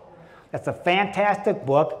absorb. That's a fantastic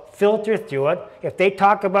book. Filter through it. If they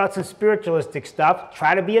talk about some spiritualistic stuff,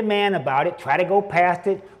 try to be a man about it. Try to go past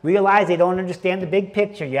it. Realize they don't understand the big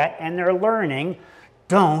picture yet, and they're learning.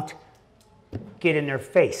 Don't get in their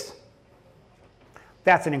face.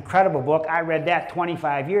 That's an incredible book. I read that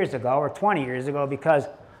 25 years ago or 20 years ago because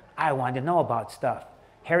I wanted to know about stuff.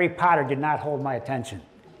 Harry Potter did not hold my attention,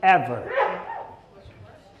 ever.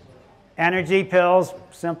 Energy pills,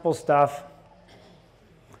 simple stuff.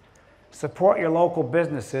 Support your local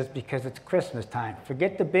businesses because it's Christmas time.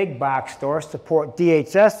 Forget the big box stores. Support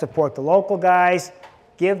DHS, support the local guys.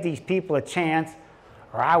 Give these people a chance,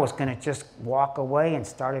 or I was going to just walk away and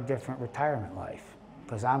start a different retirement life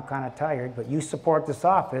because I'm kind of tired. But you support this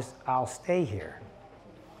office, I'll stay here.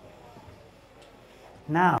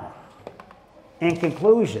 Now, in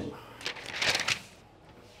conclusion,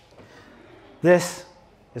 this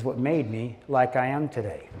is what made me like I am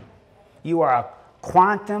today. You are a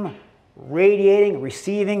quantum radiating,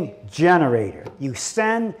 receiving generator. You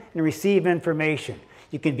send and receive information.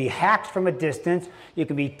 You can be hacked from a distance. You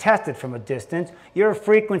can be tested from a distance. Your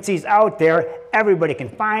frequency's out there. Everybody can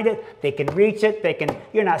find it. They can reach it.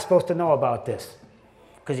 You're not supposed to know about this.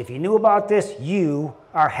 Because if you knew about this, you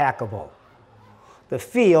are hackable. The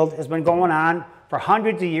field has been going on for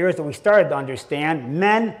hundreds of years that we started to understand.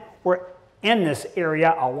 Men were in this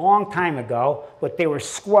area a long time ago, but they were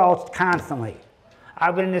squelched constantly.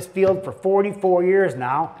 I've been in this field for 44 years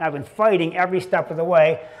now, and I've been fighting every step of the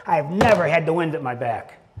way. I've never had the wind at my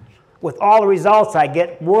back. With all the results I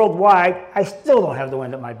get worldwide, I still don't have the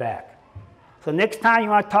wind at my back. So next time you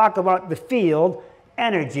want to talk about the field,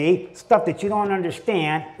 energy, stuff that you don't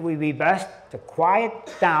understand, it would be best to quiet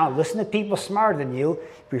down, listen to people smarter than you,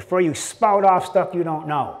 before you spout off stuff you don't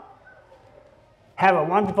know. Have a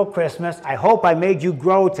wonderful Christmas. I hope I made you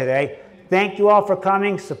grow today. Thank you all for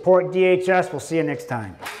coming. Support DHS. We'll see you next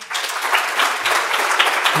time.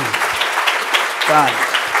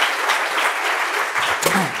 Done.